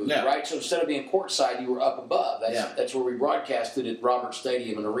radio booth, yeah. right? So instead of being courtside, you were up above. That's where we broadcasted at Roberts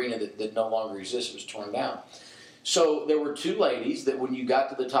Stadium, an arena that no longer exists. It was torn down. So there were two ladies that when you got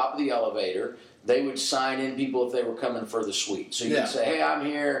to the top of the elevator, they would sign in people if they were coming for the suite. So you'd say, hey, I'm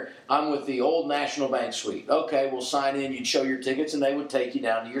here. I'm with the old National Bank suite. Okay, we'll sign in. You'd show your tickets, and they would take you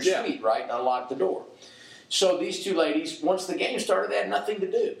down to your suite, right, and unlock the door. So these two ladies, once the game started, they had nothing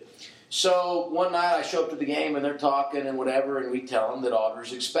to do. So one night I show up to the game, and they're talking and whatever, and we tell them that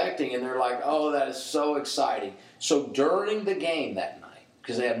Audrey's expecting, and they're like, oh, that is so exciting. So during the game that night,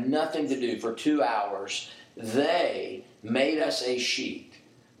 because they have nothing to do for 2 hours, they made us a sheet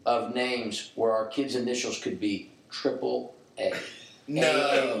of names where our kids' initials could be AAA.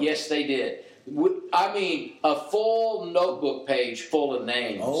 No. Yes, they did. I mean, a full notebook page full of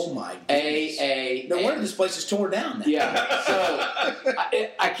names. Oh, my goodness. AA. No wonder this place is torn down now. Yeah. So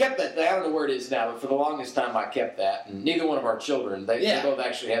I kept that. I don't know where it is now, but for the longest time I kept that. And neither one of our children, they both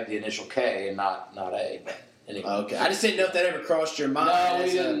actually have the initial K and not A. But anyway. Okay. I just didn't know if that ever crossed your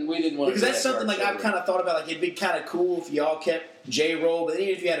mind. No, we didn't want to. Because that's something like I've kind of thought about. Like it'd be kind of cool if y'all kept J-Roll, but then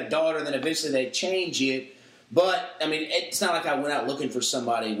if you had a daughter, then eventually they'd change it. But I mean, it's not like I went out looking for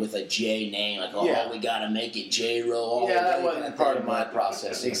somebody with a J name. Like, we got to make it J-Roll. Yeah, that wasn't part of my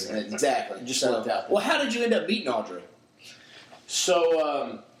process. Exactly. Just worked out. Well, how did you end up meeting Audrey?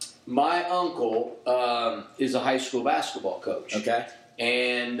 So my uncle is a high school basketball coach. Okay.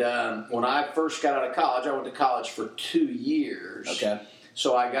 And when I first got out of college, I went to college for 2 years. Okay.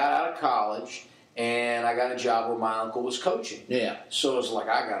 So I got out of college, and I got a job where my uncle was coaching. Yeah. So it was like,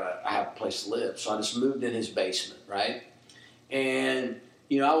 I have a place to live. So I just moved in his basement, right? And,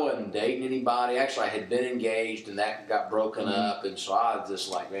 I wasn't dating anybody. Actually, I had been engaged, and that got broken up. And so I was just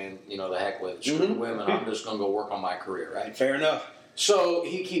like, man, the heck with it. Screw the women. I'm just going to go work on my career, right? Fair enough. So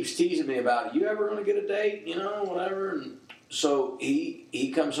he keeps teasing me about it. You ever going to get a date? Whatever. And so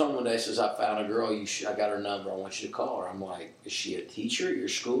he comes home one day and says, I found a girl. I got her number. I want you to call her. I'm like, is she a teacher at your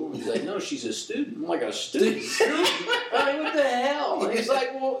school? And he's like, no, she's a student. I'm like, a student? I mean, what the hell? And he's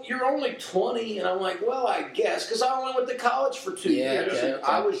like, well, you're only 20. And I'm like, well, I guess, because I only went to college for 2 years. Okay. And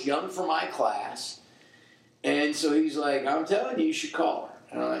I was young for my class. And so he's like, I'm telling you, you should call her.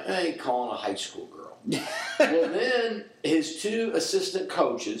 And I'm like, I ain't calling a high school girl. Well, then his two assistant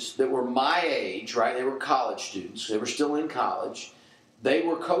coaches that were my age, right? They were college students. They were still in college. They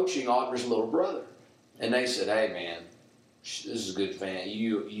were coaching Audrey's little brother. And they said, hey, man, this is a good fan.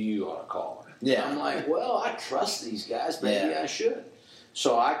 You ought to call her. Yeah. I'm like, well, I trust these guys. Maybe I should.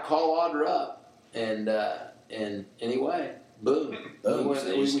 So I call Audrey up. And anyway, boom.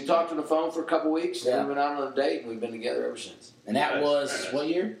 We talked on the phone for a couple weeks. And we went out on a date. And we've been together ever since. And that was what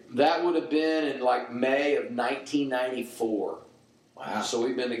year? That would have been in like May of 1994. Wow. So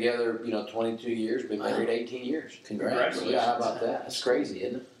we've been together, 22 years, been married 18 years. Congrats. Yeah, how about that? That's crazy,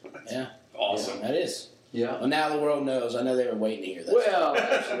 isn't it? Yeah. Awesome. Yeah, that is. Yeah. Well, now the world knows. I know they were waiting to hear that. Well,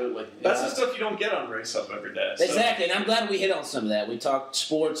 absolutely. That's the stuff you don't get on RaceHub every day. So. Exactly, and I'm glad we hit on some of that. We talked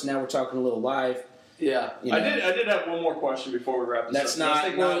sports, now we're talking a little life. Yeah. I did have one more question before we wrap this That's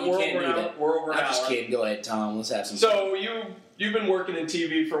up. not, no, you can't do that. We're over an I'm hour. just kidding. Go ahead, Tom. Let's have some. So you've been working in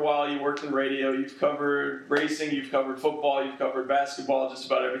TV for a while. You worked in radio. You've covered racing. You've covered football. You've covered basketball. Just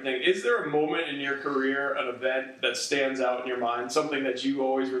about everything. Is there a moment in your career, an event that stands out in your mind, something that you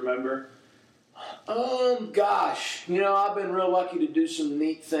always remember? Gosh, I've been real lucky to do some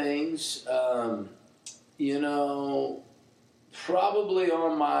neat things. Probably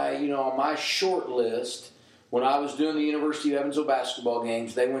on my short list, when I was doing the University of Evansville basketball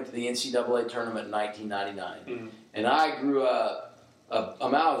games, they went to the NCAA tournament in 1999. Mm-hmm. And I grew up, I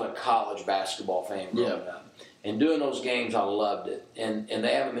was a college basketball fan growing up. And doing those games, I loved it. And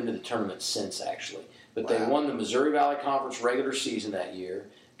they haven't been to the tournament since, actually. But they won the Missouri Valley Conference regular season that year,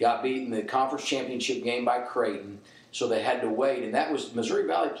 got beat in the conference championship game by Creighton. So they had to wait, and that was Missouri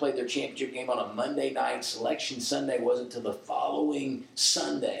Valley played their championship game on a Monday night. Selection Sunday wasn't until the following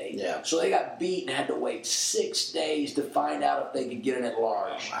Sunday. Yeah. So they got beat and had to wait 6 days to find out if they could get an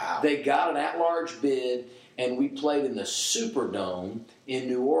at-large. Wow. They got an at-large bid, and we played in the Superdome in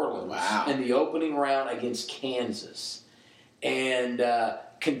New Orleans in the opening round against Kansas. And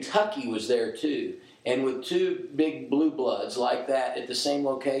Kentucky was there too. And with two big blue bloods like that at the same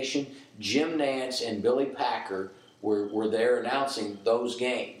location, Jim Nantz and Billy Packer were there announcing those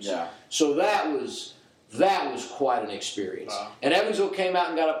games. Yeah. So that was quite an experience. Wow. And Evansville came out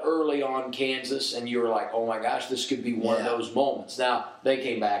and got up early on Kansas, and you were like, oh my gosh, this could be one of those moments. Now, they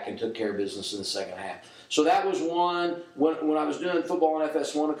came back and took care of business in the second half. So that was one. When I was doing football in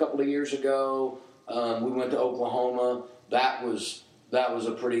FS1 a couple of years ago, we went to Oklahoma. That was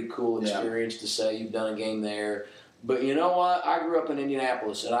a pretty cool experience to say you've done a game there. But you know what? I grew up in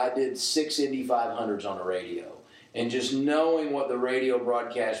Indianapolis, and I did 6 Indy 500s on the radio. And just knowing what the radio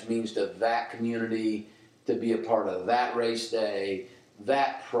broadcast means to that community, to be a part of that race day,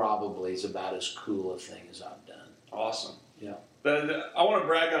 that probably is about as cool a thing as I've done. Awesome. Yeah. I want to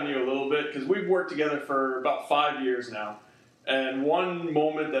brag on you a little bit because we've worked together for about 5 years now. And one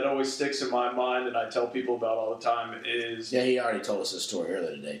moment that always sticks in my mind that I tell people about all the time is... Yeah, he already told us this story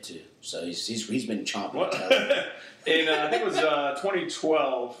earlier today, too. So he's been chomping. In, I think it was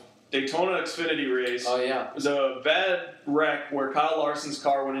 2012, Daytona Xfinity race. Oh, yeah. It was a bad wreck where Kyle Larson's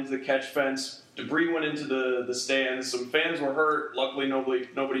car went into the catch fence. Debris went into the stands. Some fans were hurt. Luckily,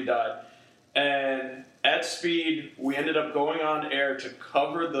 nobody died. And at speed, we ended up going on air to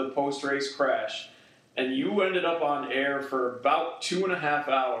cover the post-race crash. And you ended up on air for about 2.5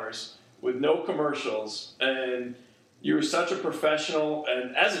 hours with no commercials. And you were such a professional.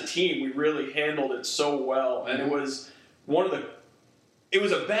 And as a team, we really handled it so well. And it was it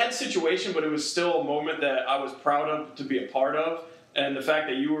was a bad situation, but it was still a moment that I was proud of to be a part of. And the fact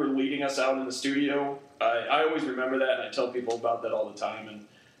that you were leading us out in the studio, I always remember that, and I tell people about that all the time. And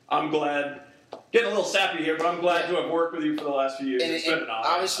I'm glad, getting a little sappy here, but I'm glad to have worked with you for the last few years. It's been an honor.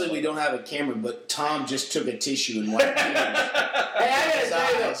 Obviously, we don't have a camera, but Tom just took a tissue and wiped it. Hey,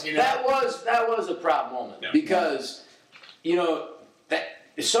 I gotta tell you, that was a proud moment because,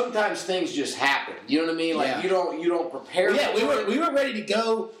 sometimes things just happen. You know what I mean? Like you don't prepare. Yeah, we were ready to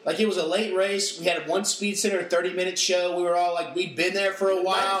go. Like it was a late race. We had one Speed Center 30-minute show. We were all like, we'd been there for a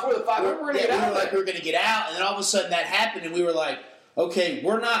while. Before the 500, we were going to get out, and then all of a sudden that happened, and we were like, okay,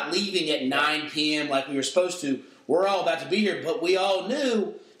 we're not leaving at 9 p.m. like we were supposed to. We're all about to be here, but we all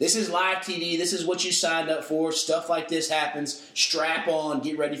knew this is live TV. This is what you signed up for. Stuff like this happens. Strap on,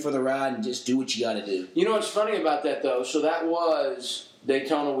 get ready for the ride, and just do what you got to do. You know what's funny about that, though? So that was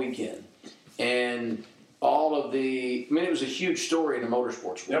Daytona weekend. And it was a huge story in the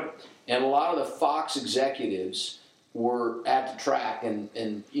motorsports world. Yep. And a lot of the Fox executives were at the track and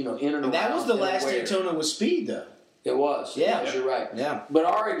in and around. That was the last Daytona with speed, though. It was. Yeah. Yes, you're right. Yeah. But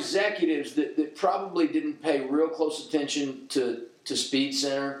our executives that probably didn't pay real close attention to Speed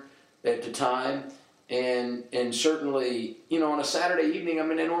Center at the time, and certainly, on a Saturday evening,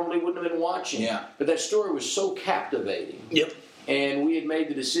 they normally wouldn't have been watching. Yeah. But that story was so captivating. Yep. And we had made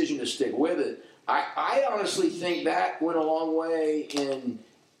the decision to stick with it. I honestly think that went a long way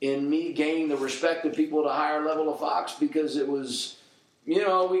in me gaining the respect of people at a higher level of Fox because it was, we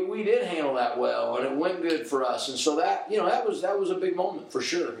did handle that well and it went good for us. And so that was a big moment for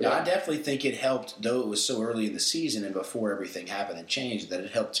sure. Yeah, I definitely think it helped, though it was so early in the season and before everything happened and changed, that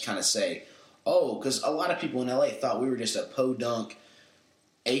it helped kind of say, because a lot of people in LA thought we were just a podunk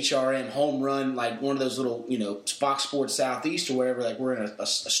HRM home run, like one of those little, Fox Sports Southeast or whatever, like we're in a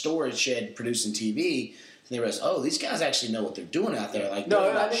storage shed producing TV. And they realized, these guys actually know what they're doing out there. Like,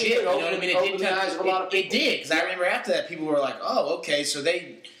 I think shit, you know what I mean? It did eyes of a lot of people. It did, because I remember after that, people were like, okay, so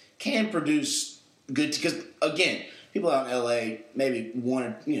they can produce good, because, again, people out in LA, maybe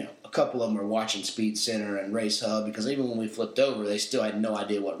a couple of them are watching Speed Center and RaceHub, because even when we flipped over, they still had no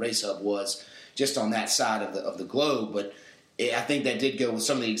idea what RaceHub was, just on that side of the globe, but I think that did go with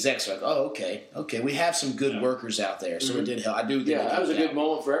some of the execs. Like, okay, we have some good workers out there, so it did help. I do think that was a good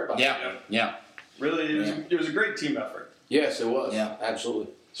moment for everybody. Yeah. Really, it was a great team effort. Yes, it was. Yeah,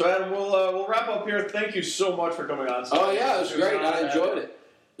 absolutely. So, Adam, we'll wrap up here. Thank you so much for coming on. Oh, yeah, it was great. I enjoyed it.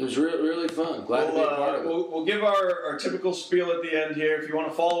 It was really fun. Glad to be a part of it. We'll give our typical spiel at the end here. If you want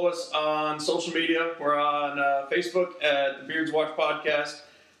to follow us on social media, we're on Facebook at the Beards Watch Podcast,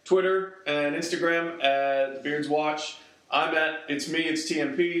 Twitter and Instagram at the Beards Watch. I'm at It's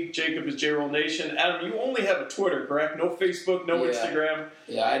TMP. Jacob is J-Roll Nation. Adam, you only have a Twitter, correct? No Facebook, no Instagram.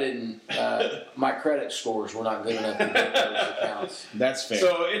 Yeah, I didn't. My credit scores were not good enough to get those accounts. That's fair.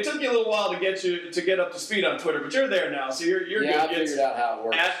 So it took you a little while to get up to speed on Twitter, but you're there now, so you're good. Yeah, I figured out how it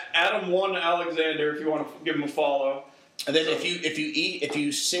works. Adam1Alexander, if you want to give him a follow. And then if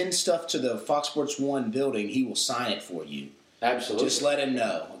you send stuff to the Fox Sports 1 building, he will sign it for you. Absolutely. Just let him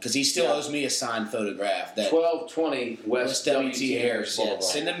know, because he still owes me a signed photograph. That 1220 West W.T. Harris Yeah, Boulevard.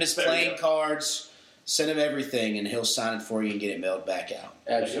 send him his playing cards, send him everything, and he'll sign it for you and get it mailed back out.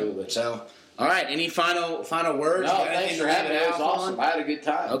 Absolutely. So, all right, any final words? No, thanks for having me. It was awesome. I had a good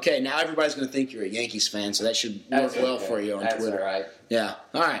time. Okay, now everybody's going to think you're a Yankees fan, so that should work well for you on Twitter. That's all right. Yeah.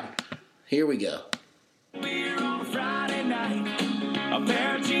 All right, here we go. Beer on a Friday night, a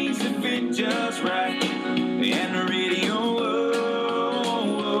pair of jeans that fit just right, and the radio up.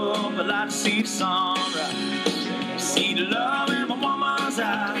 I like to see the sunrise, see the love in my mama's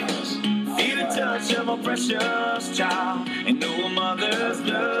eyes, feel the touch of a precious child, and know a mother's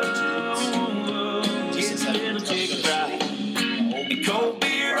love. It's a little chicken fried, and cold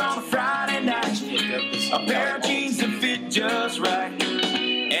beer on a Friday night, a pair of jeans that fit just right,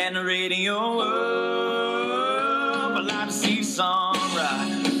 and the radio up. I like to see the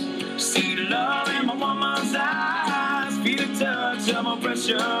sunrise, see the love in my woman's eyes, feel the touch of my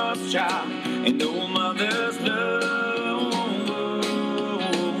precious child, and know a mother's love.